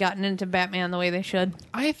really gotten into Batman the way they should.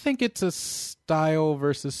 I think it's a style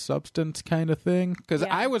versus substance kind of thing. Because Yeah.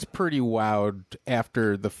 I was pretty wowed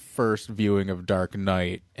after the first viewing of Dark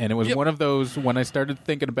Knight. And it was one of those, when I started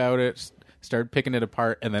thinking about it, started picking it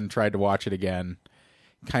apart, and then tried to watch it again,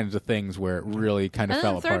 kinds of things where it really kind of And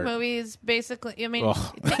fell then the third apart. movie is basically, I mean,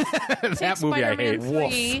 Ugh. take That movie I hate.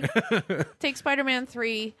 Spider-Man 3, take Spider-Man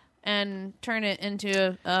 3 and turn it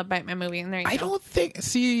into a Batman movie, and there you go. I don't think.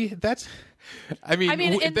 See, that's. I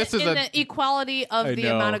mean, in this is the equality of I the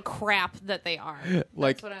know. amount of crap that they are.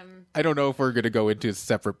 like. That's what I'm. I don't know if we're going to go into a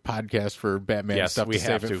separate podcast for Batman Yes, stuff we to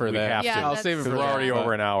have save to. it for We that. have Yeah, to. I'll save it that's- for We're that. already but-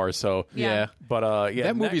 over an hour, so Yeah. But yeah,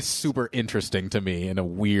 that movie's next- super interesting to me in a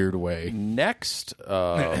weird way. Next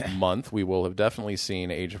month, we will have definitely seen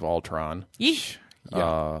Age of Ultron. Yeesh.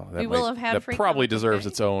 That We will have had that free probably comic book deserves day.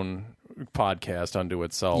 its own podcast unto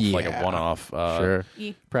itself, like a Yeah. one-off. Sure,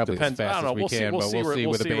 Ye- probably Depends. as fast I don't know. as we We'll see. can, We'll but see we'll where, see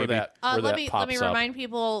we'll with a see baby. where that where let that me pops up. remind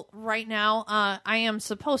people right now. I am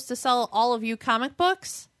supposed to sell all of you comic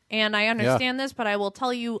books, and I understand this, but I will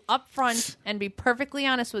tell you up front and be perfectly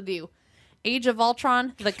honest with you. Age of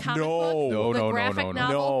Ultron, the comic book, No, the no, graphic no.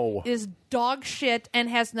 novel, No. is dog shit and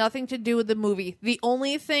has nothing to do with the movie. The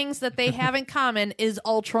only things that they have in common is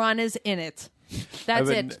Ultron is in it. That's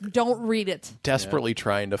I've been- it. Don't read it. Desperately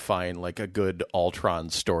trying to find like a good Ultron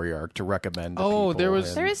story arc to recommend. To Oh, people, there was-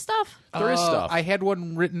 and There is stuff. there is stuff. I had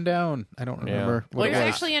one written down. I don't remember. what it There's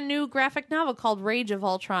was. actually a new graphic novel called Rage of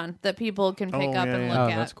Ultron that people can pick up and look Oh,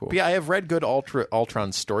 at. that's cool. But yeah, I have read good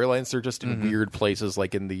Ultron storylines. They're just in weird places,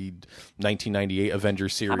 like in the 1998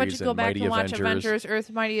 Avengers series How about you go and back Mighty and watch Avengers Earth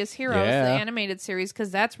Mightiest Heroes, Yeah. the animated series,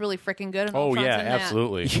 because that's really freaking good. And Oh Ultron's yeah, in that.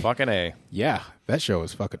 absolutely, fucking A. Yeah, that show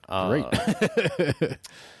is fucking great.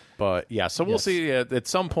 But yeah, so we'll Yes. see. At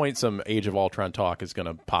some point, some Age of Ultron talk is going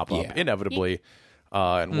to pop up Yeah. inevitably,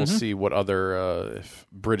 and we'll see what other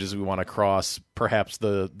bridges we want to cross. Perhaps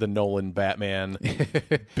the Nolan Batman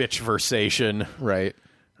bitch versation. Right.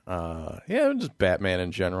 Yeah, just Batman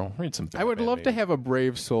in general. Read some. I would Batman, love to maybe. have a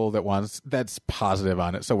brave soul that's positive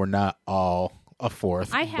on it, so we're not all a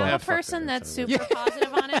fourth. I but- have a person that's super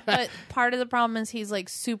positive on it, but part of the problem is he's like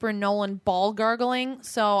super Nolan ball gargling.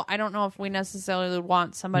 So I don't know if we necessarily would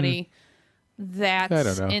want somebody I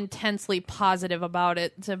that's don't know. intensely positive about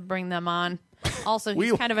it to bring them on. Also,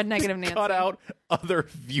 he's We kind of a negative Nancy. cut out other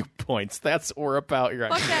viewpoints. That's what we're about. You're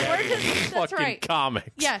Fuck that. We're just, that's fucking right. comics.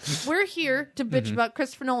 Yeah, we're here to bitch about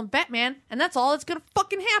Christopher Nolan Batman, and that's all that's gonna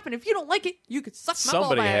fucking happen. If you don't like it, you could suck my ball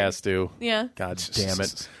Somebody bag. has to. Yeah. God damn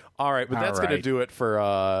it. All right, but that's going to do it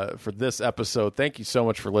for this episode. Thank you so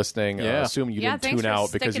much for listening. Yeah. Assuming you didn't thanks tune for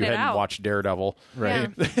out because you sticking it hadn't out. watched Daredevil.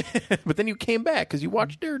 Right. Yeah. But then you came back because you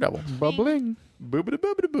watched Daredevil. Bubbling.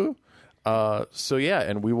 Boobity-boobity-boo. So, yeah,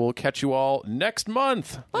 and we will catch you all next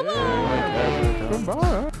month.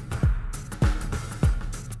 Goodbye.